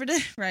rushes over to,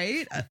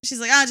 right? She's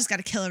like, I just got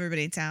to kill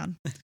everybody in town.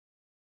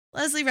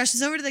 Leslie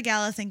rushes over to the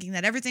gala thinking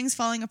that everything's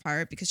falling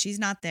apart because she's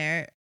not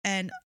there,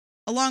 and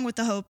along with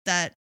the hope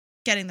that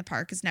getting the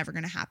park is never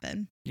going to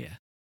happen. Yeah.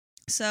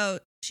 So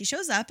she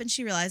shows up and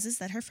she realizes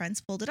that her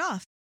friends pulled it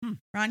off.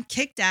 Ron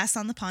kicked ass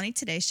on the Pawnee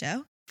Today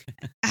Show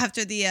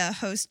after the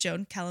host,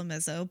 Joan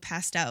Calamezzo,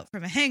 passed out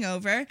from a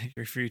hangover.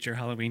 Your future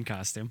Halloween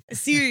costume.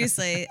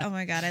 Seriously. Oh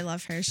my God, I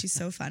love her. She's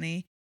so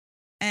funny.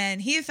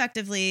 And he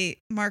effectively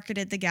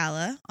marketed the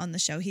gala on the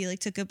show. He like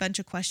took a bunch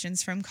of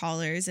questions from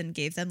callers and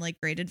gave them like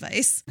great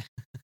advice.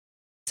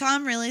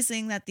 Tom,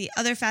 realizing that the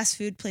other fast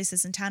food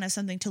places in town have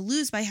something to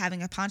lose by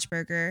having a Paunch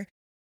Burger,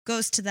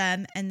 goes to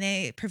them and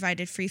they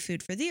provided free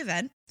food for the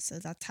event. So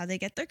that's how they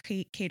get their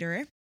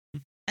caterer.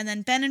 And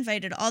then Ben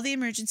invited all the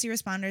emergency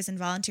responders and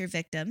volunteer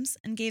victims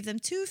and gave them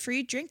 2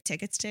 free drink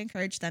tickets to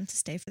encourage them to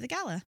stay for the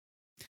gala.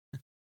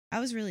 I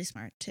was really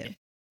smart too.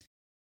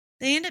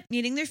 They end up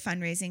meeting their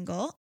fundraising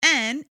goal,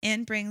 and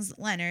Anne brings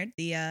Leonard,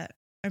 the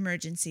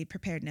emergency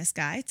preparedness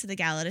guy, to the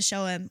gala to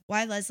show him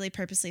why Leslie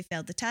purposely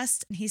failed the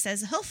test, and he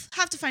says he'll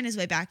have to find his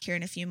way back here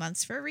in a few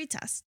months for a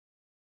retest.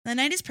 The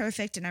night is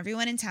perfect, and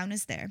everyone in town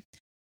is there.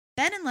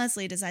 Ben and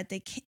Leslie decide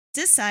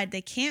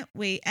they can't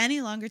wait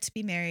any longer to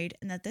be married,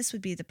 and that this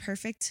would be the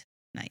perfect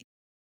night.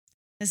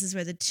 This is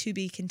where the to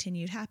be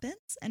continued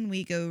happens, and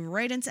we go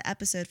right into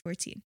episode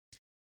 14.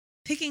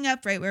 Picking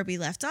up right where we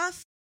left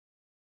off,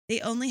 they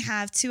only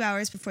have 2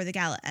 hours before the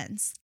gala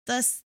ends,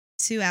 thus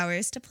 2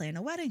 hours to plan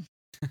a wedding.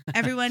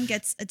 Everyone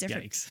gets a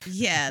different. Yikes.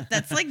 Yeah,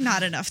 that's like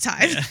not enough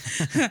time.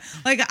 Yeah.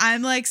 Like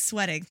I'm like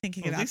sweating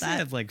thinking about that. They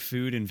have like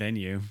food and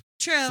venue.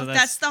 True, so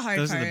that's the hard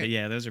part.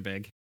 Those are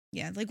big.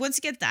 Yeah, like once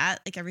you get that,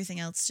 like everything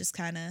else just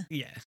kind of.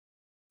 Yeah.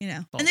 You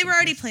know, and they were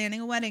already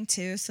planning a wedding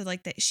too, so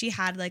like she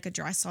had like a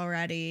dress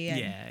already. And,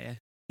 yeah.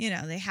 You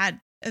know, they had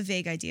a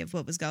vague idea of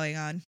what was going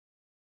on.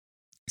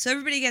 So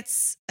everybody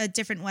gets a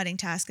different wedding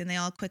task and they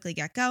all quickly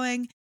get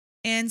going.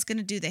 Anne's going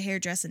to do the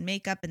hairdress and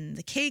makeup and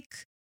the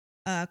cake.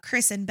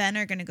 Chris and Ben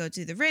are going to go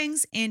do the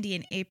rings. Andy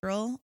and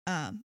April,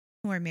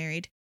 who are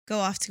married, go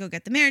off to go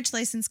get the marriage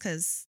license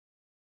because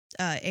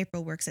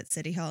April works at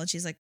City Hall and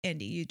she's like,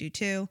 Andy, you do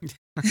too.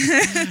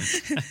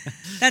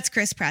 That's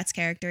Chris Pratt's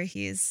character.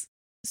 He's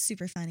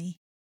super funny.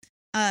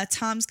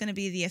 Tom's going to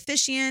be the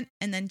officiant,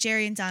 and then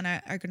Jerry and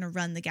Donna are going to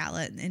run the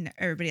gala in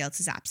everybody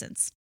else's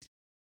absence.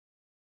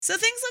 So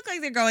things look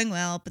like they're going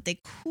well, but they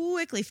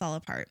quickly fall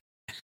apart.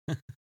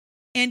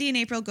 Andy and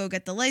April go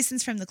get the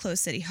license from the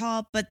closed City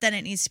Hall, but then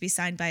it needs to be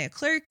signed by a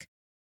clerk.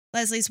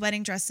 Leslie's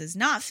wedding dress is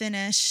not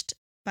finished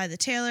by the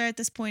tailor at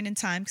this point in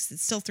time because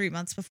it's still 3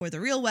 months before the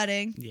real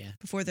wedding,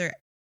 before their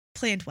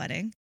planned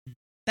wedding.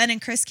 Ben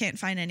and Chris can't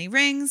find any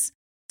rings.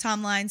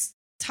 Tom's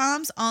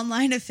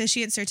online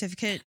officiant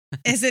certificate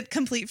isn't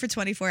complete for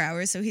 24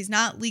 hours, so he's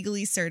not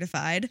legally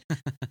certified.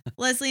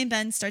 Leslie and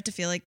Ben start to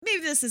feel like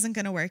maybe this isn't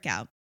going to work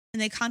out. And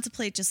they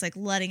contemplate just like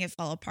letting it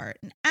fall apart.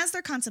 And as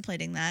they're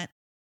contemplating that,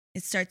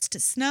 it starts to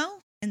snow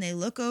and they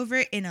look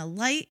over in a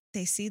light.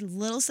 They see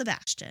little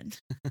Sebastian.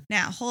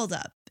 Now, hold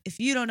up. If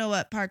you don't know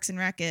what Parks and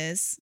Rec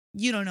is,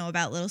 you don't know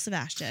about little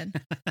Sebastian.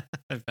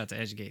 I'm about to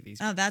educate these.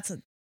 Oh,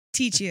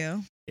 teach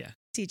you. Yeah.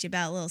 Teach you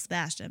about little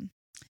Sebastian.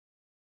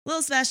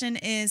 Little Sebastian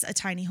is a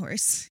tiny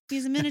horse.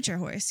 He's a miniature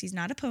horse. He's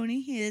not a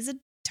pony. He is a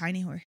tiny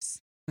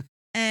horse.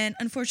 And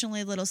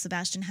unfortunately, little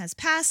Sebastian has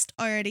passed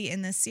already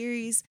in this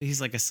series.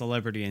 He's like a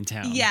celebrity in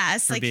town.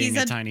 Yes. For like being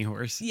he's a tiny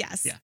horse.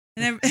 Yes. Yeah.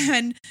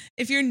 And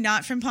if you're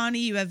not from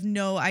Pawnee, you have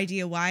no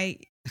idea why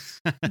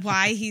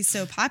he's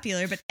so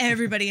popular, but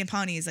everybody in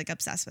Pawnee is like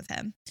obsessed with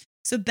him.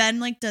 So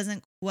Ben like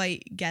doesn't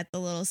quite get the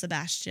little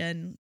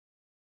Sebastian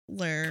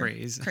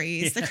craze.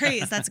 Yeah. The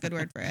craze. That's a good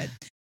word for it.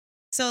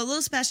 So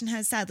little Sebastian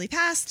has sadly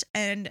passed,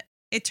 and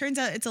it turns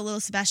out it's a little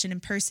Sebastian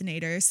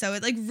impersonator. So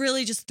it like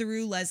really just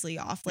threw Leslie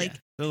off. Like,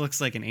 it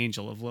looks like an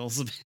angel of Will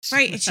Sebastian.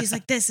 Right. And she's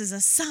like, this is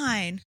a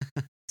sign.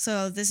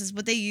 So this is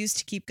what they use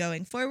to keep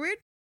going forward.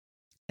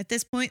 At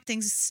this point,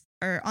 things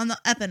are on the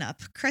up and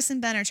up. Chris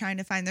and Ben are trying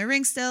to find their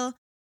ring still.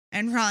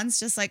 And Ron's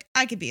just like,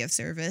 I could be of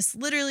service.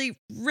 Literally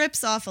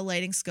rips off a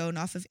lighting scone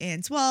off of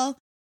Anne's wall.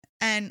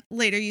 And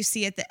later you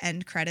see at the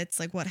end credits,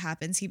 like what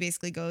happens. He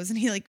basically goes and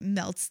he like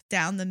melts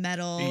down the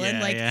metal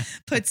and like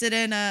puts it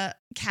in a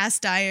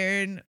cast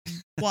iron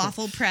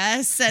waffle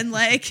press and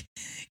like,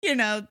 you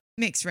know,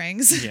 makes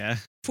rings. Yeah.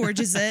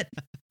 Forges it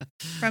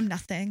from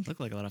nothing. Looked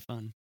like a lot of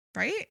fun.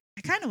 Right?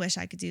 I kind of wish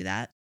I could do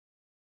that.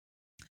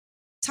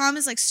 Tom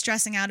is like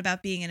stressing out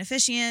about being an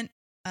officiant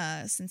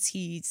since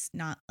he's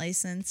not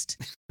licensed.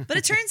 But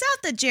it turns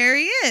out that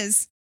Jerry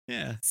is.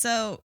 Yeah.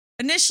 So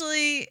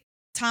initially,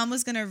 Tom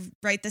was going to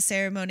write the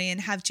ceremony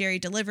and have Jerry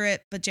deliver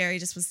it, but Jerry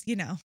just was, you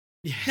know,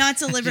 not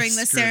delivering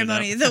the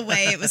ceremony the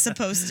way it was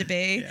supposed to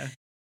be. Yeah.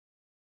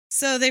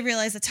 So they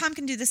realized that Tom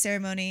can do the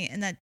ceremony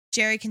and that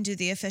Jerry can do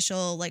the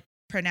official like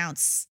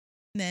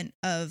pronouncement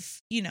of,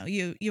 you know,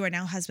 you are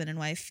now husband and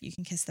wife. You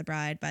can kiss the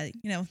bride by,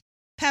 you know,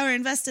 power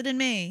invested in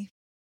me.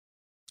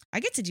 I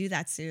get to do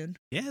that soon.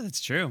 Yeah,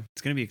 that's true.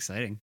 It's going to be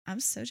exciting.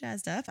 I'm so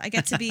jazzed up. I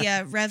get to be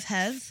a Rev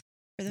Hev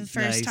for the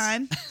first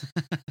time.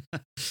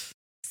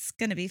 It's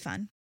going to be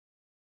fun.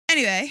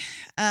 Anyway,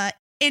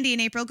 Andy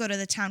and April go to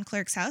the town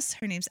clerk's house.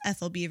 Her name's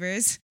Ethel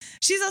Beavers.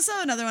 She's also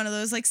another one of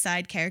those like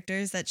side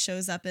characters that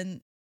shows up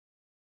in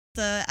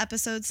the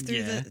episodes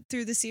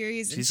through the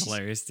series. She's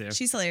hilarious too.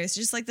 She's hilarious.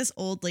 Just like this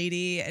old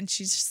lady, and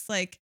she's just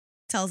like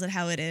tells it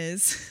how it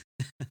is.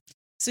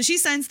 So she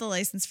signs the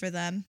license for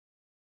them.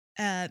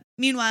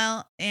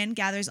 Meanwhile, Anne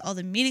gathers all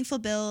the meaningful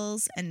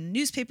bills and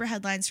newspaper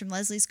headlines from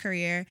Leslie's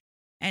career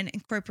and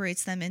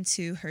incorporates them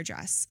into her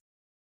dress.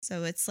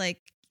 So it's like,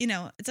 you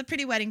know, it's a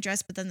pretty wedding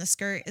dress, but then the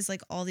skirt is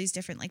like all these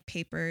different like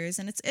papers,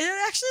 and it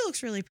actually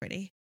looks really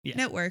pretty. Yeah.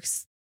 And it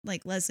works.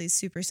 Like Leslie's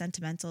super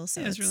sentimental.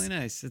 So it's really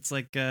nice. It's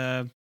like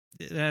it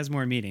has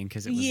more meaning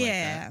because it was like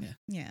that.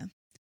 Yeah.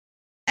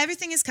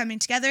 Everything is coming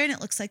together and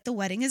it looks like the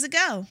wedding is a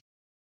go.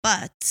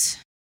 But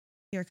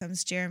here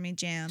comes Jeremy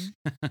Jam.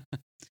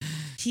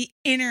 He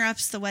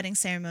interrupts the wedding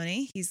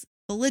ceremony. He's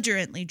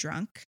belligerently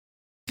drunk.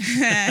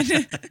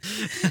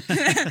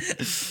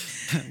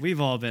 We've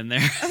all been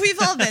there.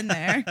 We've all been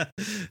there.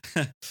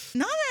 I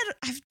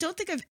don't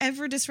think I've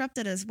ever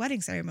disrupted a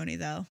wedding ceremony,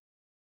 though.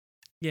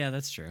 Yeah,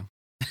 that's true.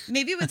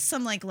 Maybe with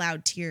some like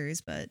loud tears,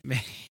 but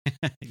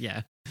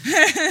yeah.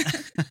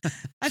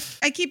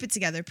 I keep it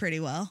together pretty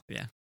well.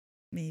 Yeah.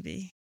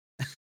 Maybe.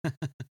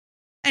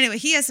 Anyway,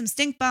 he has some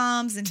stink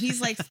bombs and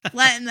he's like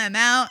letting them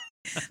out.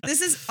 This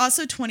is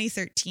also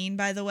 2013,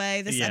 by the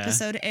way. This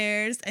episode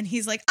airs, and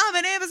he's like, I'm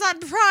an Amazon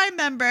Prime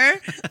member.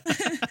 And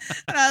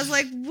I was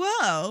like,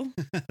 whoa.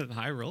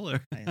 High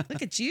roller.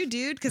 Look at you,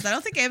 dude. Because I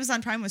don't think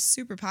Amazon Prime was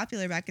super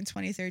popular back in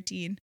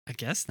 2013. I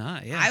guess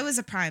not, yeah. I was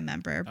a Prime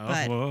member,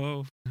 but...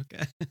 Whoa,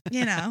 okay.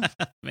 You know.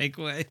 Make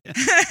way.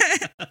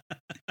 The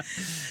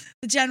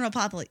general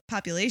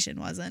population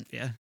wasn't.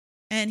 Yeah.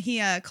 And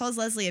he calls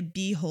Leslie a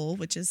beehole,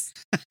 which is...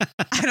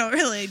 I don't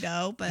really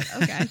know, but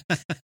okay.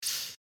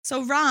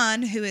 So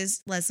Ron, who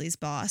is Leslie's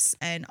boss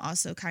and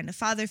also kind of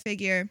father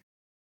figure,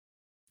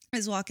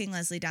 is walking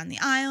Leslie down the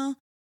aisle,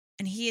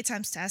 and he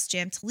attempts to ask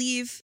Jam to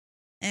leave,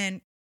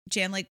 and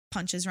Jam like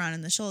punches Ron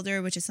in the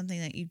shoulder, which is something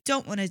that you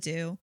don't want to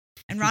do.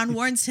 And Ron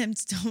warns him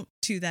to don't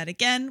do that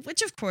again,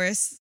 which of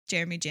course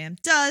Jeremy Jam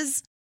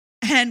does.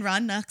 And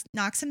Ron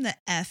knocks him the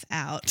F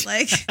out.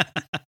 Like,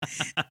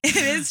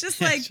 it's just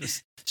like...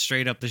 Just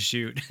straight up the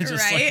chute. Just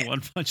right? like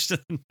one punch to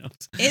the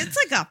nose. It's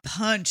like a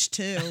punch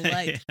too.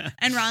 Like,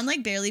 and Ron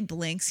like barely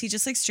blinks. He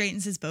just like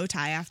straightens his bow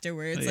tie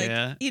afterwards.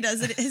 Like he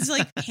does it. His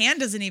like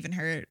hand doesn't even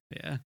hurt.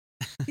 Yeah.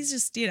 He's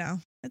just, you know,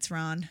 it's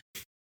Ron.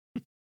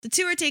 The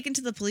two are taken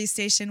to the police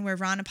station where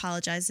Ron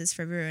apologizes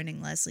for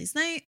ruining Leslie's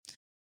night.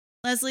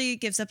 Leslie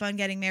gives up on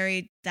getting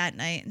married that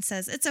night and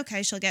says it's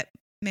okay. She'll get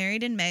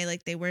married in May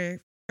like they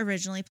were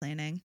originally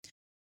planning.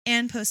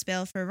 Anne posts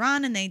bail for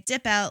Ron and they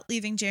dip out,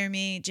 leaving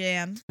Jeremy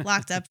Jam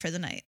locked up for the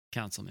night.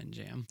 Councilman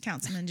Jam.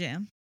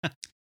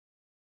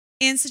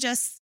 Anne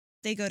suggests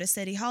they go to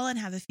City Hall and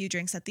have a few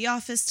drinks at the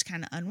office to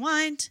kind of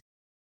unwind.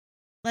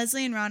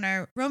 Leslie and Ron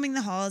are roaming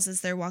the halls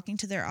as they're walking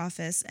to their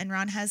office, and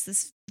Ron has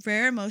this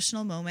rare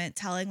emotional moment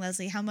telling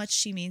Leslie how much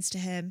she means to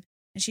him,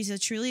 and she's a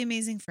truly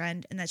amazing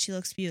friend, and that she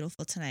looks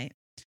beautiful tonight.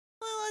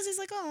 Well, Leslie's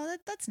like, oh,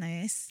 that's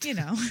nice, you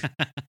know.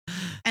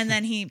 And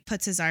then he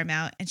puts his arm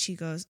out, and she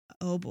goes,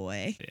 oh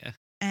boy. Yeah.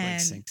 And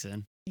like sinks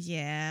in.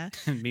 Yeah.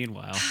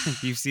 Meanwhile,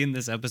 you've seen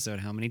this episode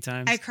how many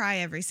times? I cry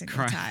every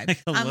single time.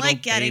 Like I'm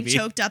like getting baby.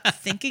 choked up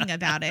thinking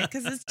about it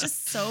because it's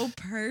just so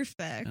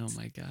perfect. Oh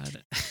my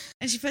God.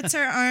 And she puts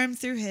her arm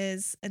through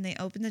his, and they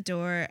open the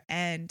door,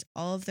 and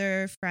all of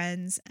their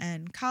friends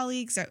and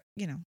colleagues are,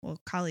 you know, well,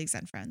 colleagues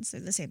and friends,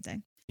 they're the same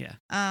thing. Yeah.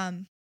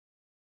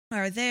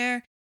 Are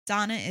there.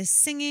 Donna is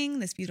singing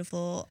this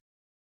beautiful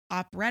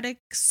operatic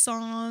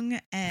song,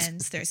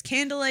 and there's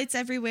candlelights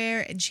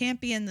everywhere, and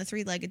Champion, the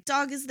three-legged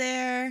dog, is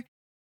there.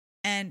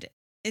 And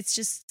it's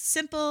just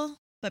simple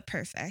but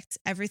perfect.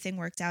 Everything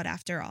worked out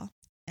after all.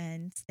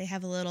 And they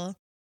have a little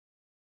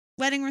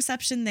wedding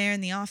reception there in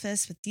the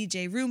office with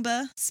DJ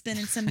Roomba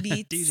spinning some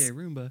beats. DJ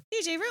Roomba.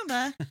 DJ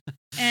Roomba.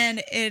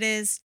 And it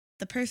is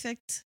the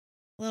perfect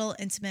little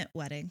intimate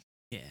wedding.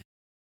 Yeah.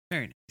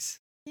 Very nice.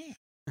 Yeah.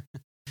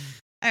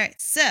 All right.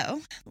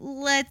 So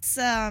let's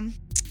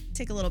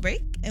take a little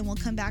break and we'll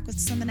come back with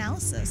some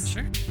analysis.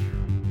 Sure.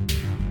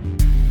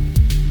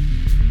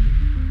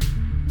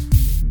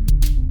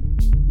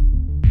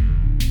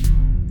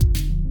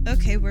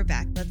 Okay, we're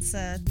back. Let's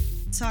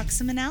talk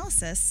some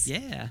analysis.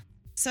 Yeah.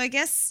 So I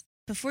guess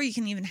before you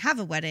can even have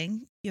a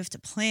wedding, you have to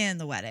plan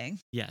the wedding.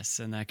 Yes,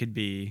 and that could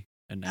be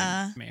a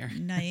nightmare.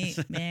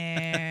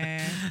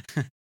 Nightmare.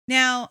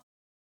 Now,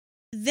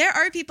 there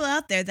are people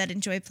out there that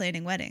enjoy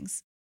planning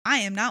weddings. I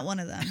am not one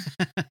of them.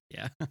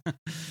 Yeah.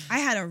 I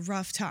had a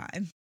rough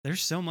time.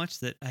 There's so much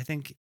that I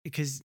think,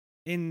 because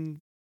in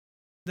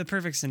the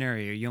perfect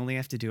scenario, you only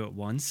have to do it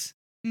once.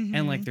 Mm-hmm.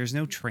 And like, there's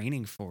no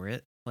training for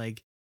it.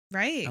 Like,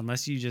 right.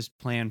 Unless you just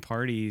plan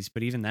parties,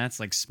 but even that's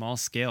like small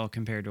scale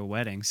compared to a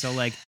wedding. So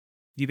like,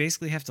 you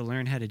basically have to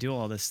learn how to do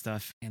all this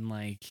stuff in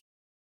like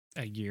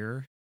a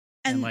year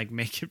and like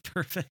make it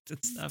perfect and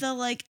stuff. The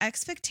like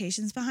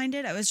expectations behind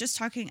it. I was just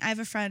talking, I have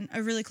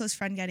a really close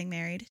friend getting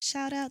married.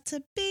 Shout out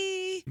to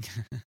B.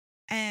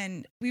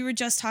 And we were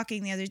just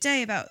talking the other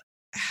day about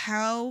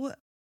how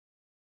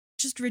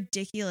just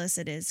ridiculous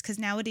it is. Because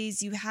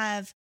nowadays you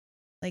have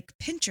like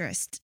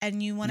Pinterest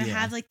and you want to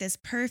have like this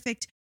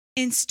perfect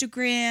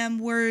Instagram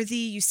worthy.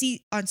 You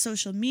see on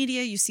social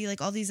media, you see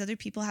like all these other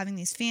people having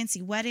these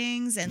fancy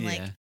weddings and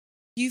like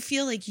you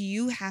feel like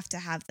you have to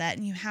have that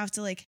and you have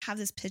to like have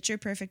this picture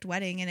perfect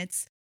wedding. And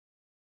it's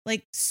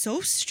like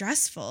so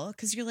stressful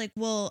because you're like,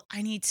 well,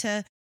 I need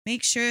to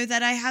make sure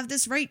that I have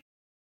this right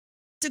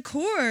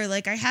decor.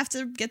 Like I have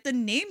to get the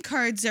name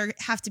cards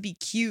have to be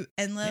cute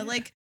and the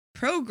like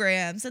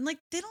programs and like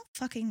they don't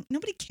fucking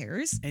nobody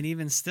cares. And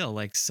even still,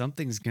 like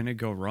something's gonna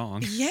go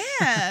wrong.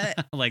 Yeah.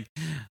 Like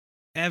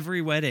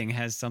every wedding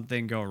has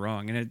something go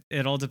wrong, and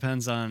it all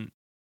depends on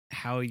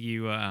how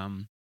you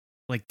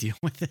like deal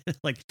with it.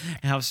 Like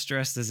how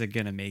stressed is it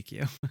gonna make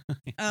you?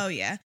 Oh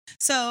yeah.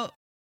 So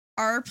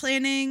our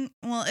planning,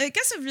 well, I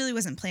guess it really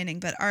wasn't planning,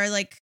 but our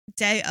like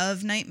day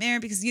of nightmare,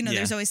 because you know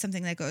there's always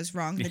something that goes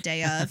wrong the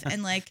day of,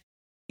 and like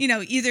you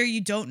know either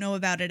you don't know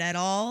about it at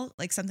all,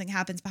 like something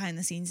happens behind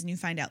the scenes and you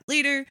find out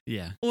later,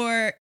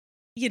 or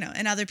you know,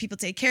 and other people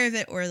take care of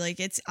it, or like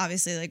it's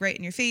obviously like right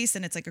in your face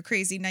and it's like a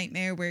crazy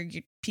nightmare where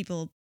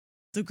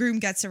the groom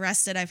gets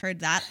arrested. I've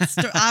heard that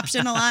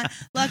option a lot.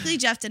 Luckily,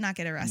 Jeff did not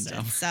get arrested.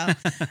 No. So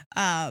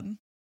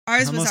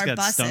ours was our got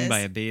buses. Stung by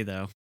a bee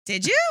though.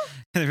 Did you?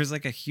 There was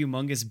like a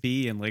humongous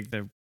bee in like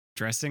the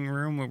dressing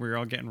room when we were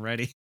all getting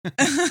ready.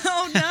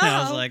 Oh no! And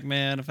I was like,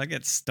 man, if I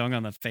get stung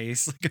on the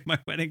face like at my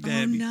wedding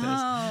day, I'd be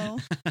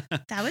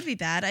pissed. That would be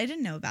bad. I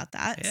didn't know about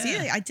that. Yeah. See,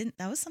 like, I didn't.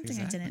 That was something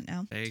I didn't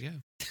know. There you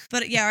go.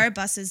 But yeah, our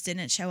buses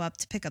didn't show up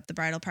to pick up the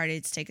bridal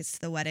party to take us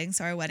to the wedding.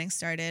 So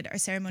our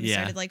ceremony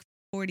started like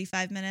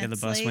 45 minutes. Yeah, the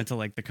bus went to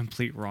like the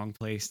complete wrong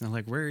place. And they're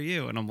like, where are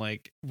you? And I'm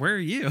like, where are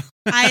you?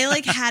 I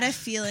like had a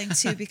feeling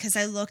too, because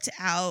I looked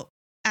out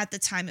at the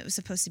time it was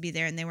supposed to be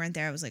there and they weren't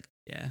there. I was like,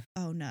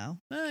 oh no.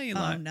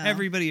 No.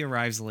 Everybody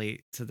arrives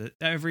late to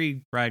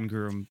every bride and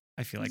groom.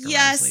 I feel like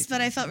yes,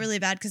 but I felt really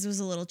bad because it was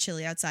a little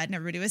chilly outside and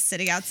everybody was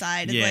sitting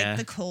outside in like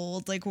the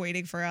cold, like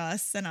waiting for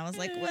us. And I was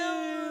like,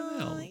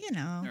 well, you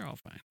know, they're all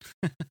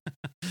fine.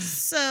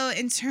 So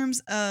in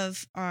terms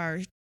of our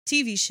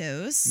TV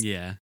shows,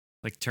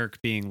 like Turk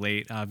being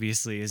late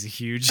obviously is a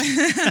huge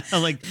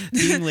like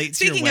being late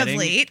to Speaking your wedding. Of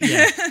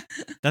late.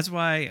 That's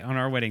why on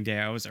our wedding day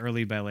I was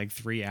early by like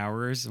 3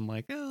 hours. I'm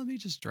like, let me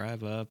just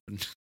drive up,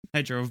 and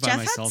I drove by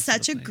myself. Jeff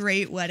had such a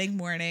great wedding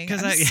morning.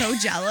 I'm so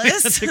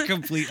jealous. That's the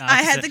complete opposite.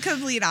 I had the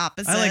complete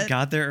opposite. I like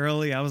got there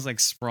early. I was like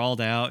sprawled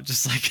out,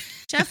 just like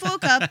Jeff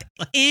woke up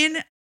in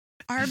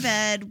our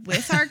bed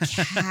with our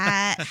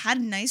cat, had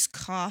a nice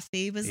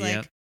coffee, was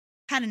like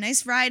had a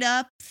nice ride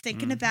up,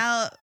 thinking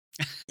about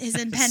his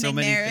impending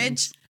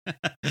marriage.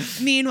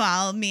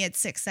 Meanwhile, me at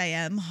 6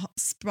 a.m.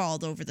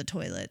 sprawled over the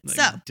toilet.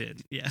 Like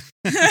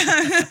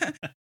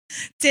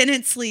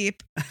didn't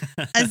sleep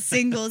a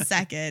single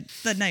second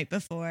the night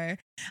before.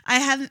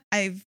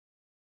 I've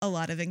a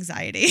lot of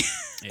anxiety.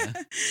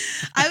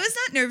 I was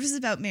not nervous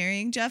about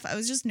marrying Jeff. I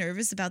was just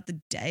nervous about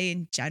the day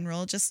in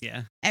general, just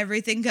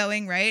everything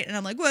going right. And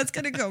I'm like, what's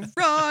gonna go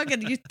wrong?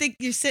 And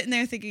you're sitting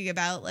there thinking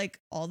about like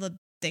all the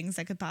things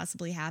that could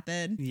possibly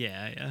happen.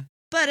 Yeah.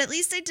 But at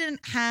least I didn't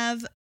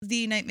have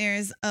the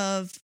nightmares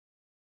of,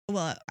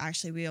 well,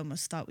 actually, we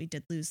almost thought we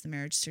did lose the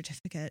marriage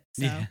certificate.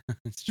 So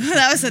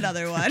that was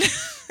another one.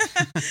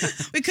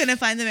 We couldn't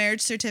find the marriage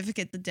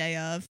certificate the day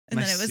of. And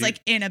then it was like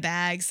in a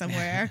bag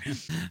somewhere.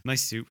 My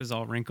suit was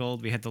all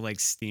wrinkled. We had to like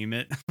steam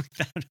it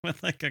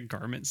with like a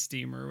garment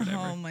steamer or whatever.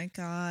 Oh my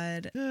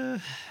God.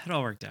 It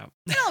all worked out.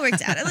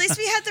 At least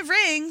we had the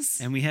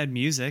rings. And we had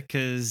music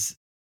because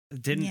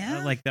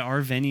like our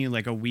venue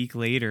like a week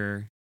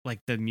later, like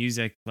the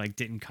music like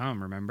didn't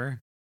come,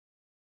 remember?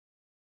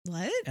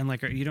 What? And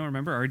like, you don't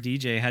remember our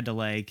DJ had to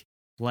like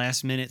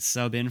last minute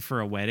sub in for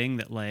a wedding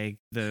that like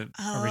the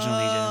original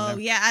DJ. Oh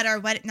yeah, at our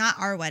wedding, not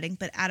our wedding,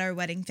 but at our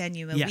wedding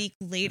venue a week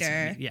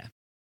later. Yeah.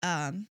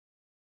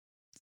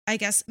 I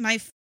guess my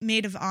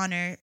maid of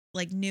honor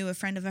like knew a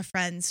friend of a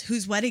friend's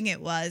whose wedding it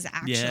was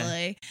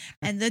actually,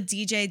 and the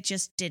DJ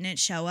just didn't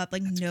show up.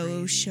 Like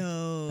no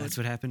show. That's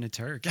what happened to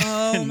Turk.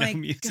 Oh my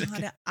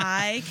God,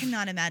 I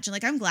cannot imagine.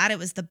 Like I'm glad it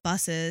was the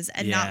buses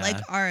and not like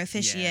our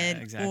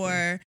officiant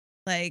or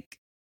like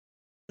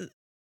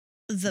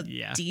the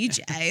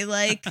DJ.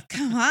 Like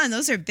come on,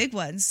 those are big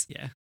ones.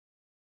 Yeah.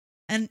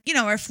 And you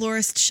know, our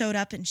florist showed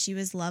up and she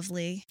was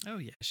lovely. Oh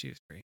yeah, she was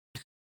great.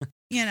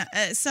 You know,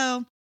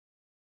 so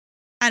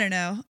I don't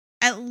know.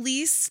 At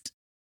least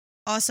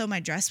also my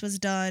dress was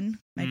done.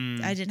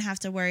 I didn't have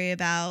to worry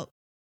about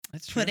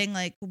putting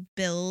like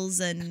bills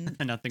and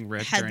nothing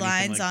ripped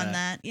headlines like on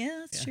that. Yeah,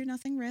 that's true.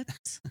 Nothing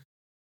ripped.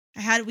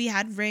 We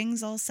had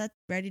rings all set,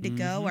 ready to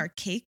go. Our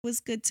cake was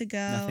good to go.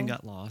 Nothing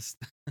got lost.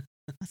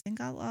 Nothing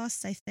got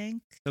lost, I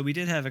think. So we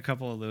did have a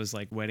couple of those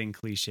like wedding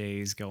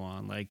cliches go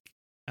on. Like,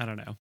 I don't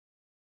know.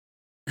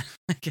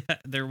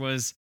 There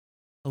was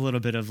a little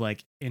bit of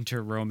like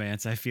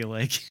inter-romance, I feel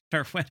like, at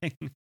our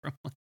wedding.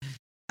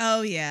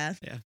 Oh, yeah.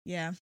 Yeah.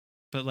 Yeah.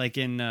 But like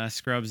in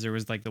Scrubs, there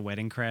was like the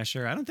wedding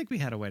crasher. I don't think we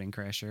had a wedding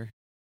crasher.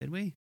 Did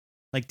we?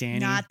 Like Danny?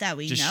 Not that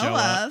we know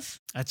of.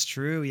 That's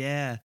true.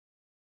 Yeah.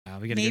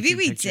 Maybe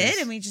we did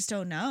and we just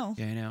don't know.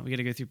 Yeah, I know. We got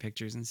to go through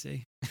pictures and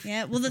see.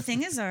 Yeah. Well, the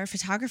thing is, our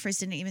photographers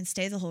didn't even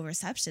stay the whole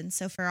reception.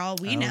 So for all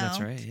we know, that's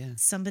right. Yeah.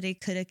 Somebody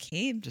could have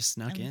came. Just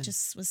snuck in.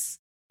 Just was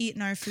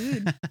eating our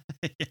food.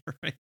 Yeah,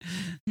 right.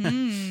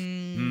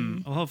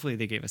 Well, hopefully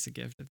they gave us a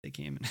gift if they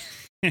came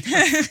and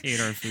ate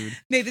our food.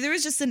 Maybe there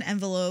was just an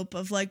envelope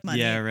of like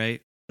money. Yeah,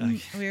 right. We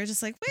were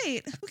just like,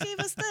 wait, who gave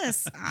us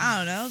this? I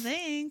don't know.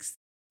 Thanks.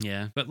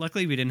 Yeah, but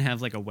luckily we didn't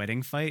have like a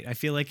wedding fight. I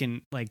feel like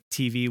in like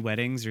TV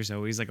weddings, there's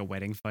always like a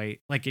wedding fight.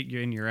 Like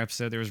in your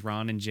episode, there was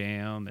Ron and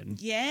Jam, and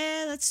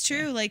yeah, that's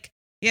true. Yeah. Like,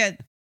 yeah,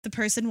 the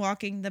person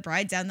walking the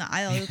bride down the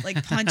aisle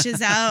like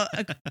punches out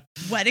a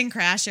wedding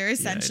crasher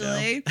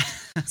essentially.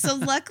 Yeah, so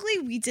luckily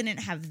we didn't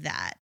have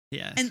that.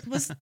 Yeah, and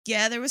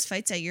there was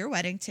fights at your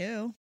wedding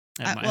too.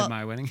 At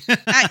my wedding.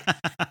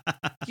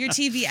 Your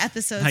TV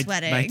episode's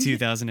wedding. My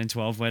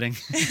 2012 wedding.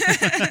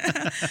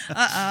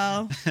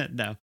 Uh-oh.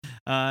 No.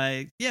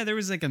 Yeah, there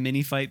was like a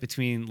mini fight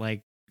between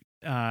like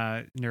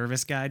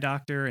nervous guy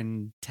doctor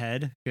and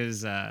Ted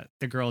because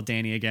the girl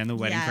Danny, again, the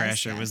wedding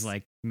crasher, was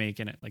like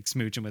making it like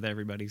smooching with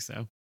everybody,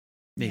 so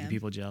making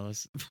people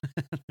jealous.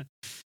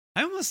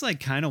 I almost like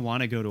kind of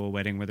want to go to a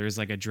wedding where there's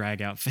like a drag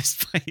out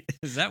fist fight.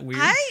 Is that weird?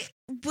 I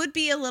would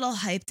be a little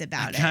hyped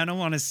about it. I kind of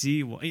want to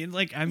see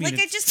like, I mean, like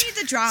I just need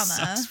the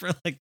drama. For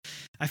like,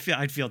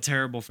 I'd feel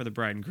terrible for the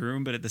bride and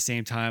groom, but at the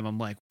same time, I'm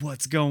like,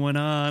 what's going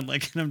on?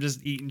 Like, and I'm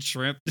just eating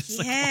shrimp.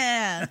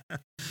 Yeah.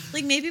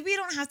 Like maybe we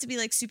don't have to be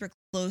like super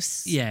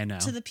close. Yeah, no.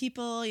 To the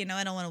people, you know,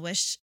 I don't want to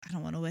wish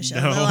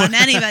ill on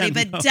anybody,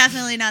 but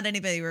definitely not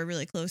anybody we're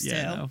really close to.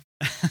 No.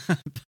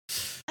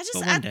 I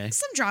just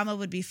some drama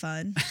would be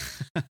fun.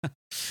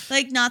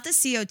 Like not the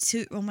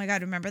CO2. Oh my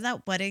God. Remember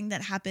that wedding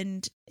that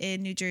happened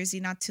in New Jersey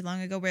not too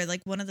long ago where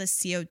like one of the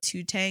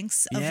CO2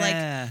 tanks of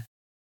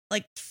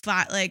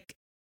like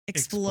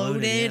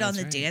exploded on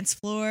the dance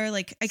floor.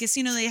 Like, I guess,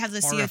 you know, they have the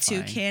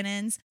CO2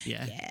 cannons.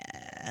 Yeah.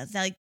 Yeah.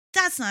 Like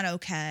that's not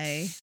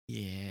okay.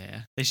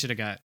 Yeah. They should have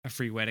got a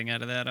free wedding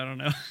out of that. I don't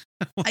know.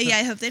 Yeah.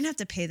 I hope they didn't have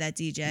to pay that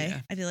DJ.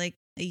 Yeah. I'd be like,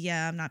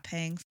 yeah, I'm not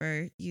paying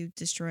for you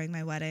destroying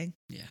my wedding.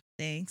 Yeah.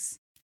 Thanks.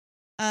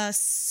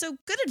 So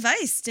good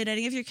advice. Did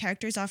any of your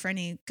characters offer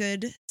any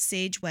good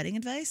sage wedding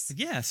advice?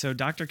 Yeah. So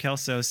Dr.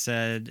 Kelso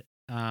said,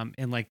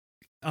 and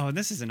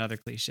this is another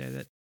cliche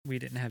that we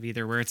didn't have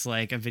either, where it's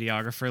like a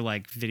videographer,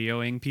 like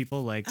videoing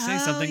people, like say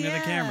something to the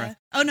camera.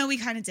 Oh no, we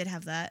kind of did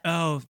have that.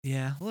 Oh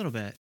yeah, a little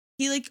bit.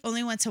 He like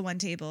only went to one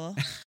table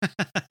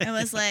and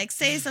was like,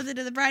 say something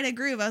to the bride and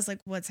groom. I was like,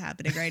 what's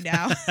happening right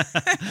now?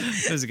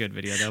 It was a good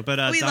video though.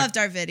 But we loved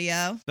our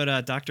video.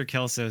 But Dr.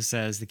 Kelso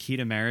says the key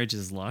to marriage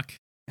is luck.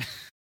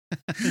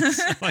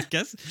 So I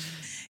guess,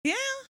 yeah,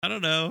 I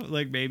don't know,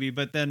 like maybe,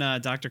 but then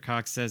Dr.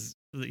 Cox says,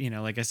 you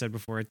know, like I said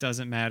before, it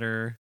doesn't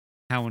matter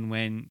how and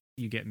when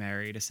you get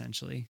married,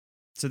 essentially.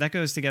 So that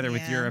goes together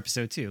with your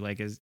episode too. Like,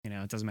 it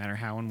doesn't matter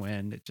how and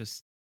when. It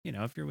just, you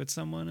know, if you're with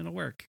someone, it'll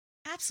work.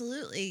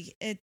 Absolutely,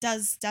 it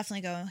does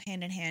definitely go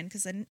hand in hand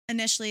because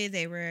initially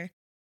they were,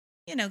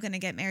 you know, going to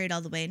get married all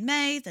the way in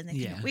May. Then they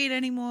couldn't wait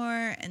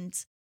anymore, and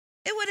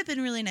it would have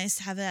been really nice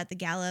to have it at the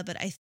gala. But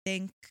I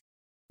think.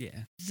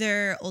 Yeah.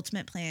 Their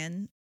ultimate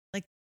plan,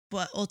 like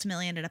what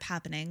ultimately ended up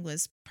happening,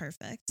 was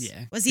perfect.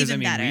 Yeah. Was even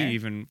better. We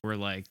even were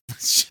like,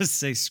 let's just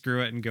say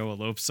screw it and go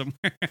elope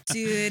somewhere.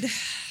 Dude.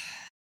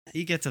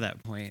 You get to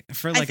that point.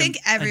 For like I think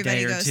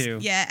everybody goes. Two,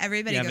 yeah,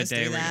 everybody goes through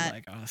that. You have a day where you're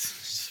like, oh,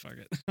 just fuck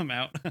it. I'm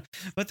out.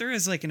 But there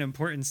is like an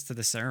importance to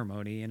the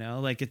ceremony, you know?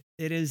 Like it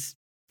is,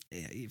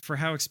 for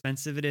how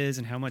expensive it is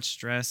and how much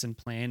stress and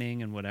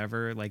planning and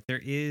whatever, like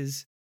there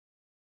is,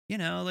 you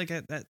know, like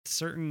that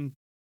certain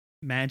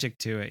magic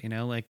to it, you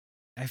know, like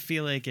I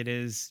feel like it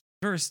is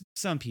for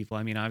some people,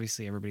 I mean,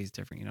 obviously everybody's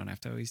different. You don't have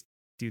to always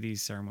do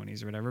these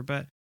ceremonies or whatever,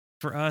 but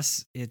for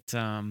us, it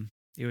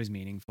was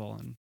meaningful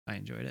and I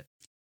enjoyed it.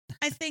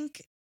 I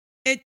think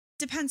it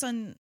depends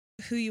on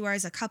who you are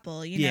as a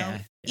couple, you know.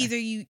 Either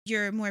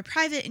you're more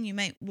private and you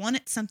might want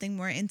it something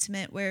more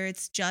intimate where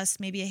it's just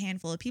maybe a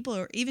handful of people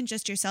or even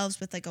just yourselves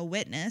with like a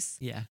witness.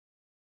 Yeah.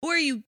 Or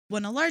you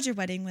want a larger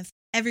wedding with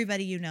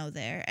everybody you know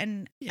there.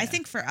 And I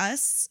think for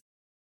us,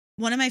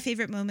 one of my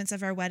favorite moments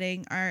of our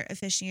wedding, our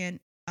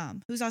officiant,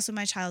 who's also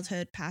my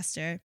childhood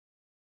pastor,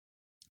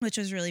 which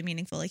was really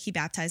meaningful. Like he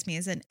baptized me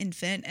as an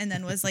infant and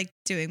then was like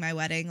doing my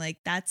wedding. Like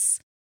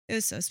it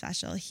was so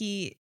special.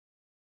 He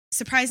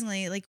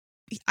surprisingly, like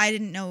I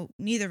didn't know,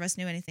 neither of us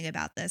knew anything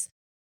about this,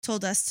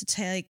 told us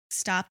to like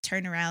stop,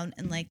 turn around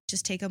and like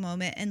just take a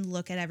moment and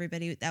look at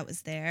everybody that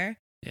was there.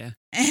 Yeah.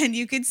 And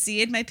you could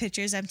see in my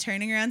pictures, I'm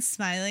turning around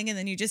smiling and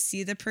then you just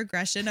see the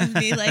progression of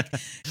me like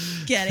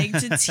getting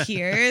to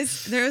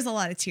tears. There was a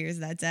lot of tears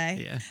that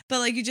day. Yeah. But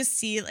like you just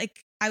see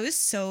like I was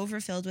so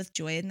overfilled with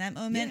joy in that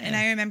moment. And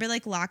I remember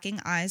like locking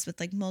eyes with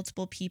like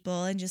multiple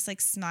people and just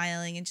like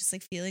smiling and just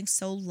like feeling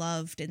so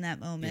loved in that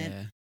moment.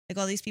 Yeah. Like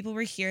all these people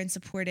were here and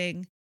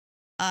supporting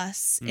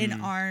us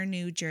in our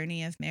new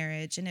journey of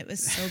marriage, and it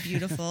was so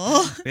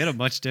beautiful. We had a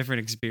much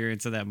different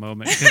experience of that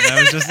moment because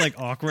I was just like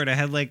awkward. I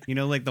had like, you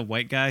know, like the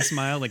white guy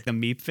smile, like the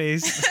meep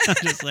face. I'm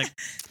just like,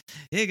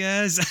 hey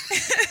guys,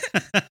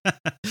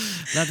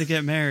 not to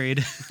get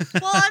married.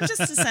 Well, I'm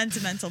just a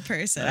sentimental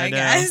person, I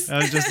guess. I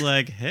was just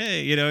like,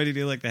 hey, you know, you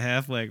do like the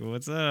half, like,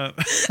 what's up?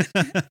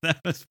 That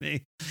was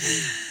me.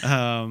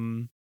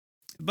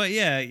 But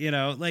yeah, you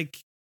know, like,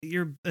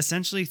 you're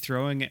essentially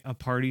throwing a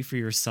party for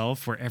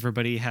yourself where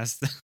everybody has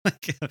to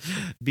like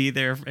be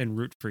there and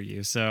root for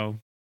you. So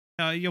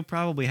you'll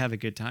probably have a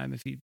good time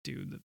if you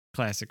do the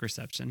classic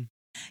reception.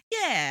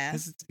 Yeah.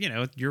 You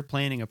know, you're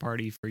planning a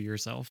party for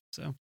yourself.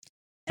 So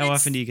how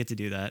often do you get to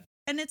do that?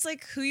 And it's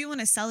like who you want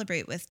to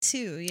celebrate with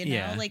too, you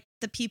know, like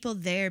the people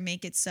there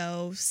make it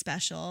so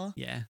special.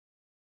 Yeah.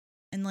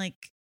 And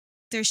like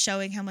they're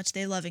showing how much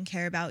they love and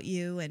care about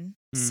you and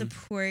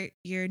support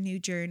your new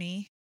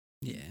journey.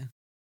 Yeah.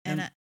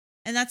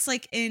 And that's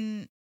like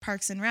in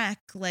Parks and Rec,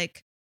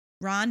 like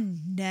Ron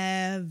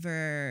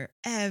never,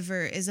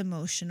 ever is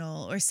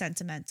emotional or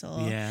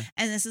sentimental. Yeah.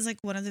 And this is like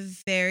one of the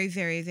very,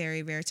 very,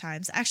 very rare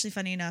times. Actually,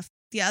 funny enough,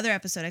 the other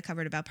episode I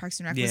covered about Parks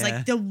and Rec was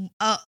like the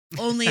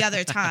only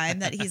other time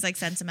that he's like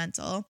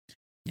sentimental.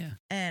 Yeah.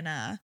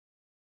 And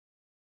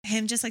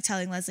him just like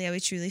telling Leslie how he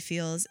truly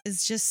feels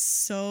is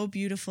just so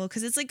beautiful.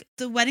 Cause it's like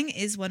the wedding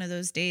is one of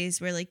those days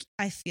where like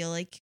I feel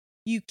like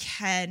you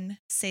can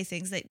say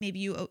things that maybe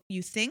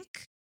you think,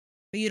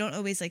 but you don't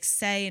always like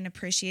say and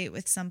appreciate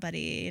with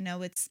somebody, you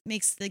know, it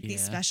makes like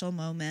these special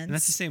moments. And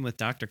that's the same with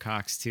Dr.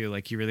 Cox too.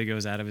 Like he really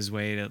goes out of his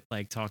way to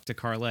like talk to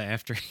Carla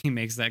after he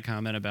makes that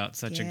comment about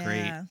such a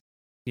great,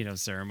 you know,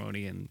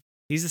 ceremony. And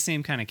he's the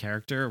same kind of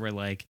character where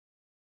like,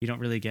 you don't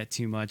really get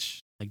too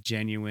much like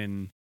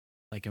genuine,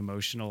 like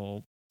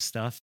emotional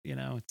stuff, you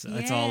know,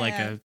 it's all like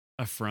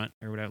a front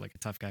or whatever, like a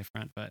tough guy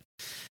front. But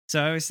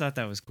so I always thought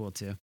that was cool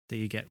too, that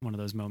you get one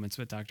of those moments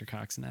with Dr.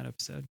 Cox in that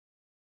episode.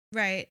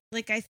 Right.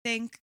 Like I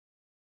think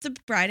the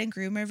bride and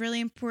groom are really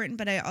important,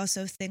 but I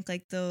also think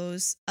like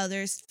those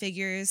other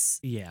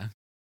figures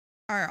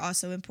are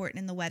also important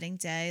in the wedding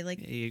day. Like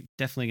you're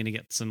definitely going to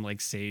get some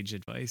like sage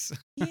advice.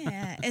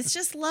 Yeah. It's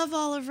just love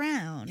all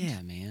around.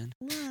 Yeah, man.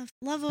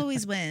 Love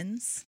always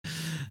wins.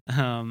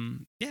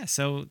 Yeah.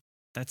 So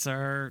that's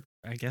our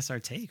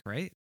take,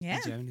 right? Yeah.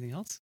 Do you have anything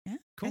else? Yeah.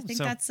 Cool. I think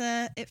that's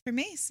it for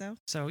me. So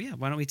yeah,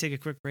 why don't we take a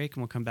quick break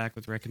and we'll come back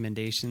with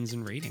recommendations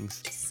and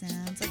ratings.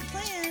 Sounds like a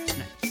plan.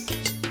 Nice.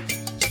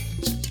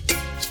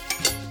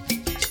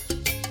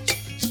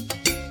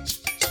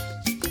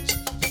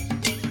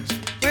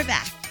 We're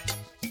back.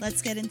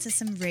 Let's get into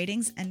some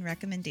ratings and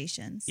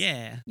recommendations.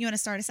 Yeah. You want to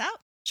start us out?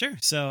 Sure.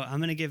 So I'm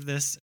going to give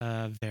this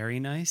very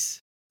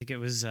nice. I think it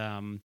was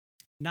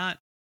not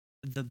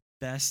the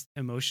best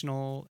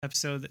emotional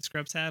episode that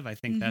Scrubs have. I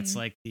think that's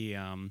like the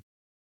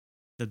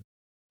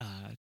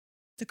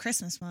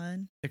Christmas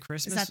one. The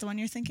Christmas. Is that the one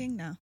you're thinking?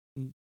 No.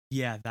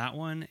 Yeah, that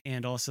one,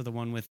 and also the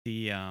one with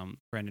the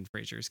Brendan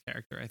Fraser's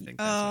character. I think.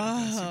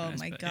 That's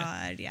my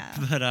god, yeah.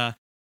 But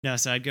no,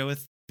 so I'd go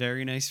with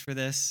very nice for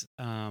this.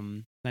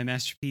 My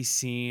masterpiece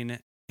scene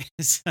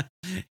is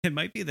it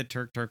might be the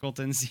Turk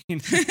Turkleton scene.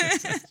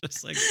 It's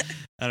just like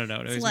I don't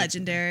know. It's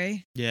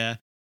legendary. Yeah,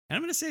 and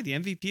I'm gonna say the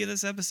MVP of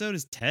this episode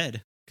is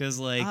Ted. Because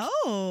like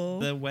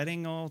the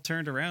wedding all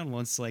turned around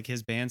once like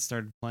his band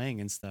started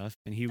playing and stuff,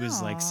 and he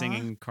was like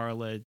singing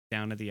Carla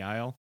down to the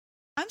aisle.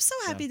 I'm so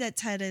happy that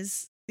Ted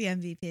is the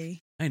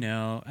MVP. I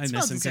know. I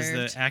miss him because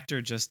the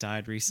actor just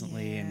died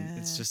recently, and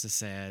it's just a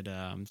sad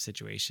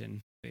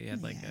situation. He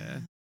had like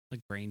a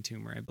brain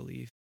tumor, I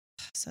believe.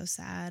 So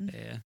sad.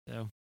 Yeah.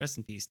 So rest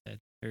in peace, Ted,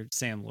 or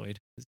Sam Lloyd.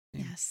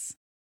 Yes.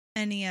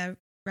 Any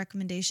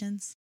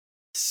recommendations?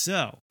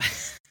 So.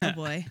 Oh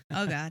boy.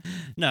 Oh god.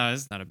 No,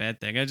 it's not a bad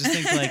thing. I just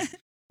think like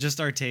just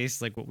our taste,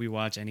 like what we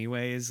watch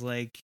anyway, is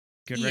like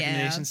good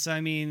recommendations. So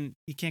I mean,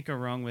 you can't go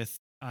wrong with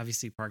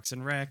obviously Parks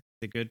and Rec,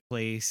 The Good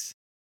Place.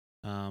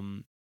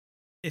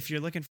 If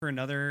you're looking for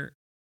another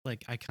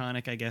like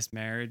iconic, I guess,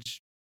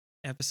 marriage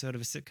episode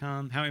of a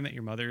sitcom, How I Met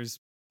Your Mother's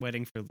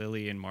Wedding for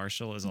Lily and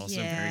Marshall is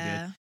also very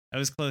good. I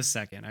was close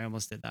second. I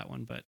almost did that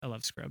one, but I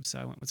love Scrubs, so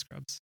I went with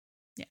Scrubs.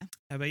 Yeah.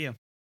 How about you?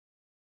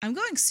 I'm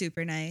going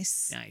Super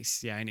Nice.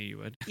 Nice. Yeah, I knew you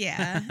would.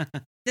 Yeah.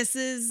 This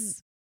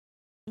is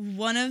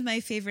one of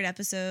my favorite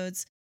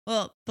episodes.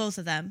 Well, both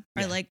of them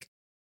are like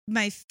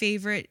my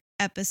favorite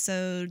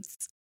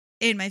episodes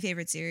in my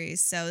favorite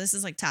series. So this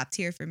is like top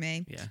tier for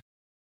me.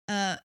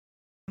 Yeah.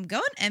 I'm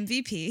going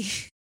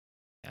MVP.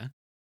 Yeah.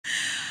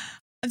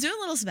 I'm doing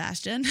Little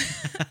Sebastian.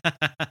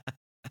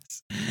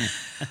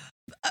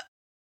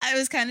 I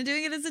was kind of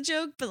doing it as a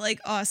joke, but like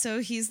also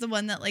he's the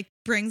one that like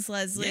brings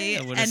Leslie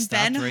and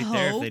Ben right Hope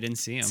there if they didn't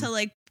see him. to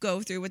like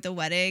go through with the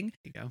wedding.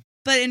 There you go.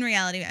 But in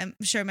reality, I'm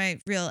sure my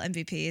real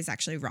MVP is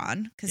actually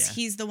Ron, because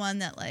he's the one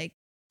that like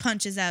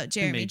punches out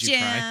Jeremy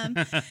Jam.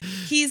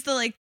 He's the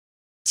like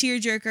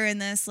tearjerker in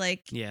this,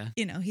 like,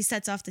 you know, he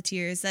sets off the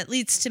tears that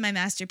leads to my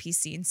masterpiece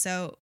scene.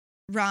 So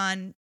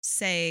Ron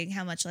saying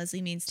how much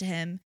Leslie means to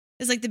him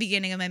is like the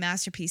beginning of my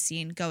masterpiece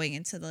scene going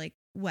into the like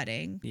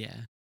wedding. Yeah.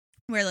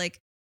 Where like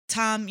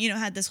Tom, you know,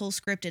 had this whole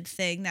scripted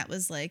thing that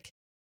was like,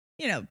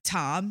 you know,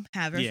 Tom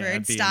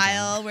Haverford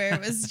style, where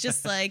it was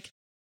just like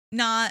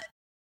not,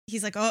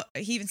 he's like, oh,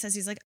 he even says,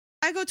 he's like,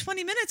 I go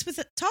 20 minutes with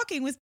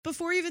talking with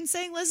before even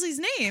saying Leslie's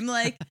name.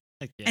 Like,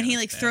 and he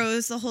like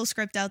throws the whole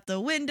script out the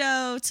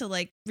window to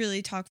like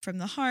really talk from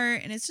the heart.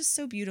 And it's just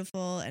so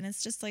beautiful. And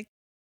it's just like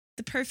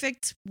the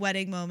perfect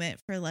wedding moment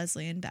for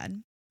Leslie and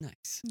Ben.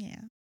 Nice.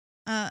 Yeah.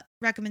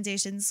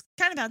 Recommendations,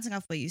 kind of bouncing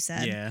off what you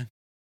said. Yeah.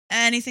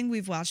 Anything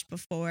we've watched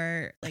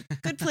before, like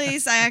Good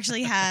Place, I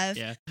actually have.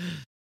 Yeah.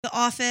 The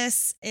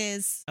Office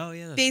is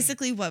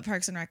basically right. what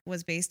Parks and Rec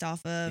was based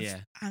off of.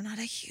 Yeah. I'm not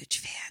a huge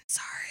fan,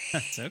 sorry.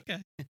 That's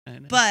okay. I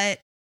know. But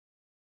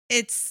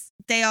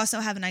they also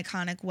have an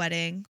iconic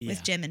wedding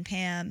with Jim and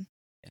Pam.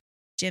 Yeah.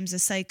 Jim's a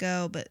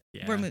psycho, but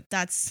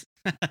that's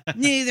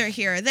neither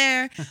here or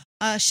there.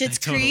 Schitt's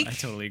Creek. I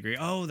totally agree.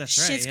 Oh, that's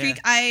right. Schitt's Creek.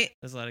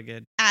 There's a lot of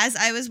good. As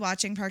I was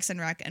watching Parks and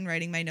Rec and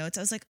writing my notes,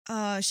 I was like,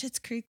 oh, Schitt's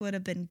Creek would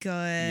have been good.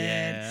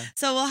 Yeah.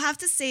 So we'll have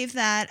to save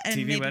that, and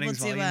TV maybe Weddings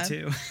we'll do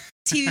Volume 2.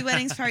 TV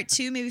Weddings Part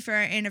 2, maybe for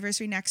our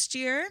anniversary next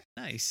year.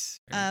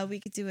 Nice. We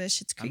could do a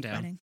Schitt's Creek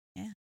wedding.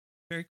 Yeah.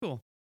 Very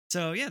cool.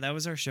 So yeah, that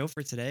was our show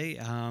for today.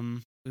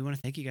 We want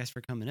to thank you guys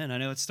for coming in. I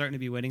know it's starting to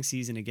be wedding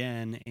season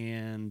again,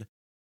 and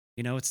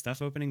you know, it's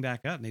stuff opening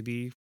back up.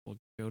 Maybe we'll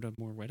go to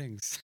more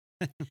weddings.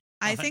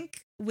 I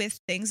think with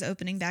things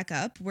opening back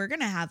up, we're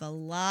going to have a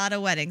lot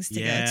of weddings to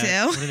go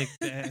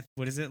to.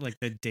 What is it? Like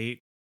the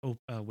date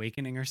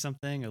awakening or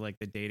something, or like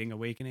the dating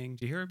awakening.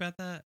 Do you hear about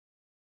that?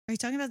 Are you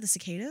talking about the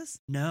cicadas?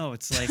 No,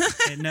 it's like,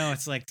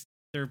 it's like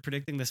they're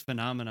predicting this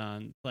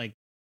phenomenon. Like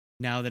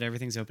now that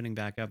everything's opening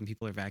back up and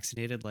people are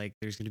vaccinated, like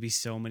there's going to be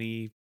so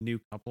many new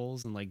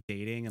couples and like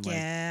dating, and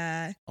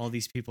like all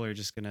these people are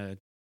just going to.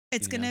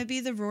 It's going to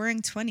be the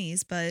roaring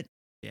 20s, but.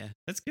 Yeah,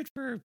 that's good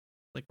for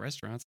like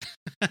restaurants.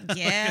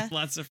 Yeah. Like,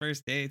 lots of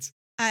first dates.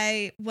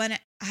 Today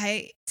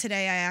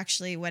I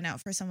actually went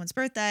out for someone's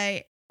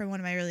birthday, for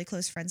one of my really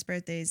close friends'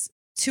 birthdays,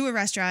 to a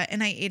restaurant,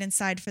 and I ate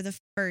inside for the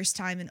first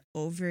time in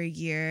over a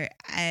year,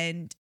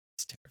 and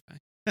it's terrifying.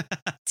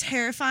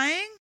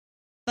 Terrifying,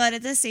 but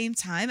at the same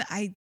time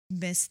I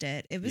missed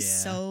it. It was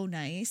so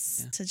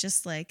nice to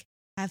just like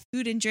have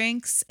food and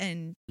drinks,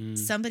 and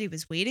somebody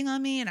was waiting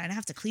on me and I'd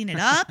have to clean it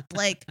up.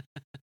 Like,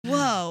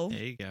 whoa.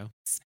 There you go.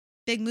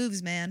 Big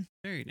moves, man.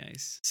 Very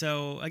nice.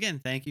 So again,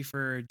 thank you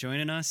for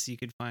joining us. You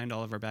could find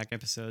all of our back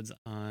episodes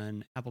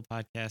on Apple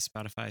Podcasts,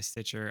 Spotify,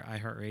 Stitcher,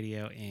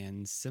 iHeartRadio,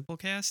 and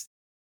Simplecast.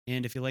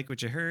 And if you like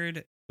what you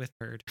heard with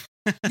Purd,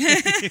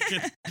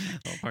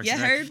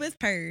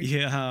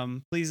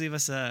 please leave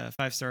us a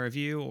 5-star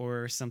review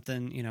or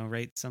something, you know,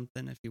 write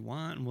something if you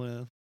want, and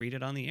we'll read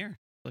it on the air.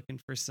 Looking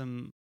for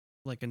some,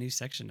 like a new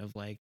section of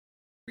like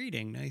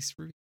reading nice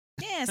reviews.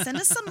 Yeah, send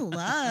us some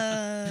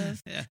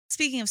love. Yeah.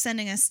 Speaking of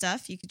sending us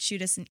stuff, you could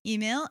shoot us an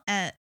email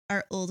at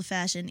our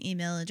old-fashioned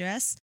email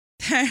address,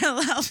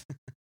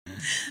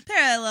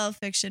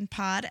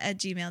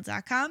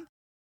 parallelfictionpod@gmail.com. If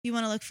you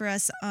want to look for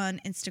us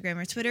on Instagram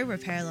or Twitter, we're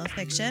Parallel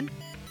Fiction.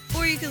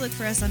 Or you could look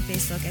for us on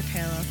Facebook at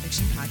Parallel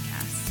Fiction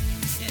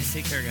Podcast. Yeah,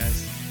 take care,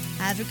 guys.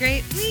 Have a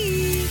great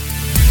week.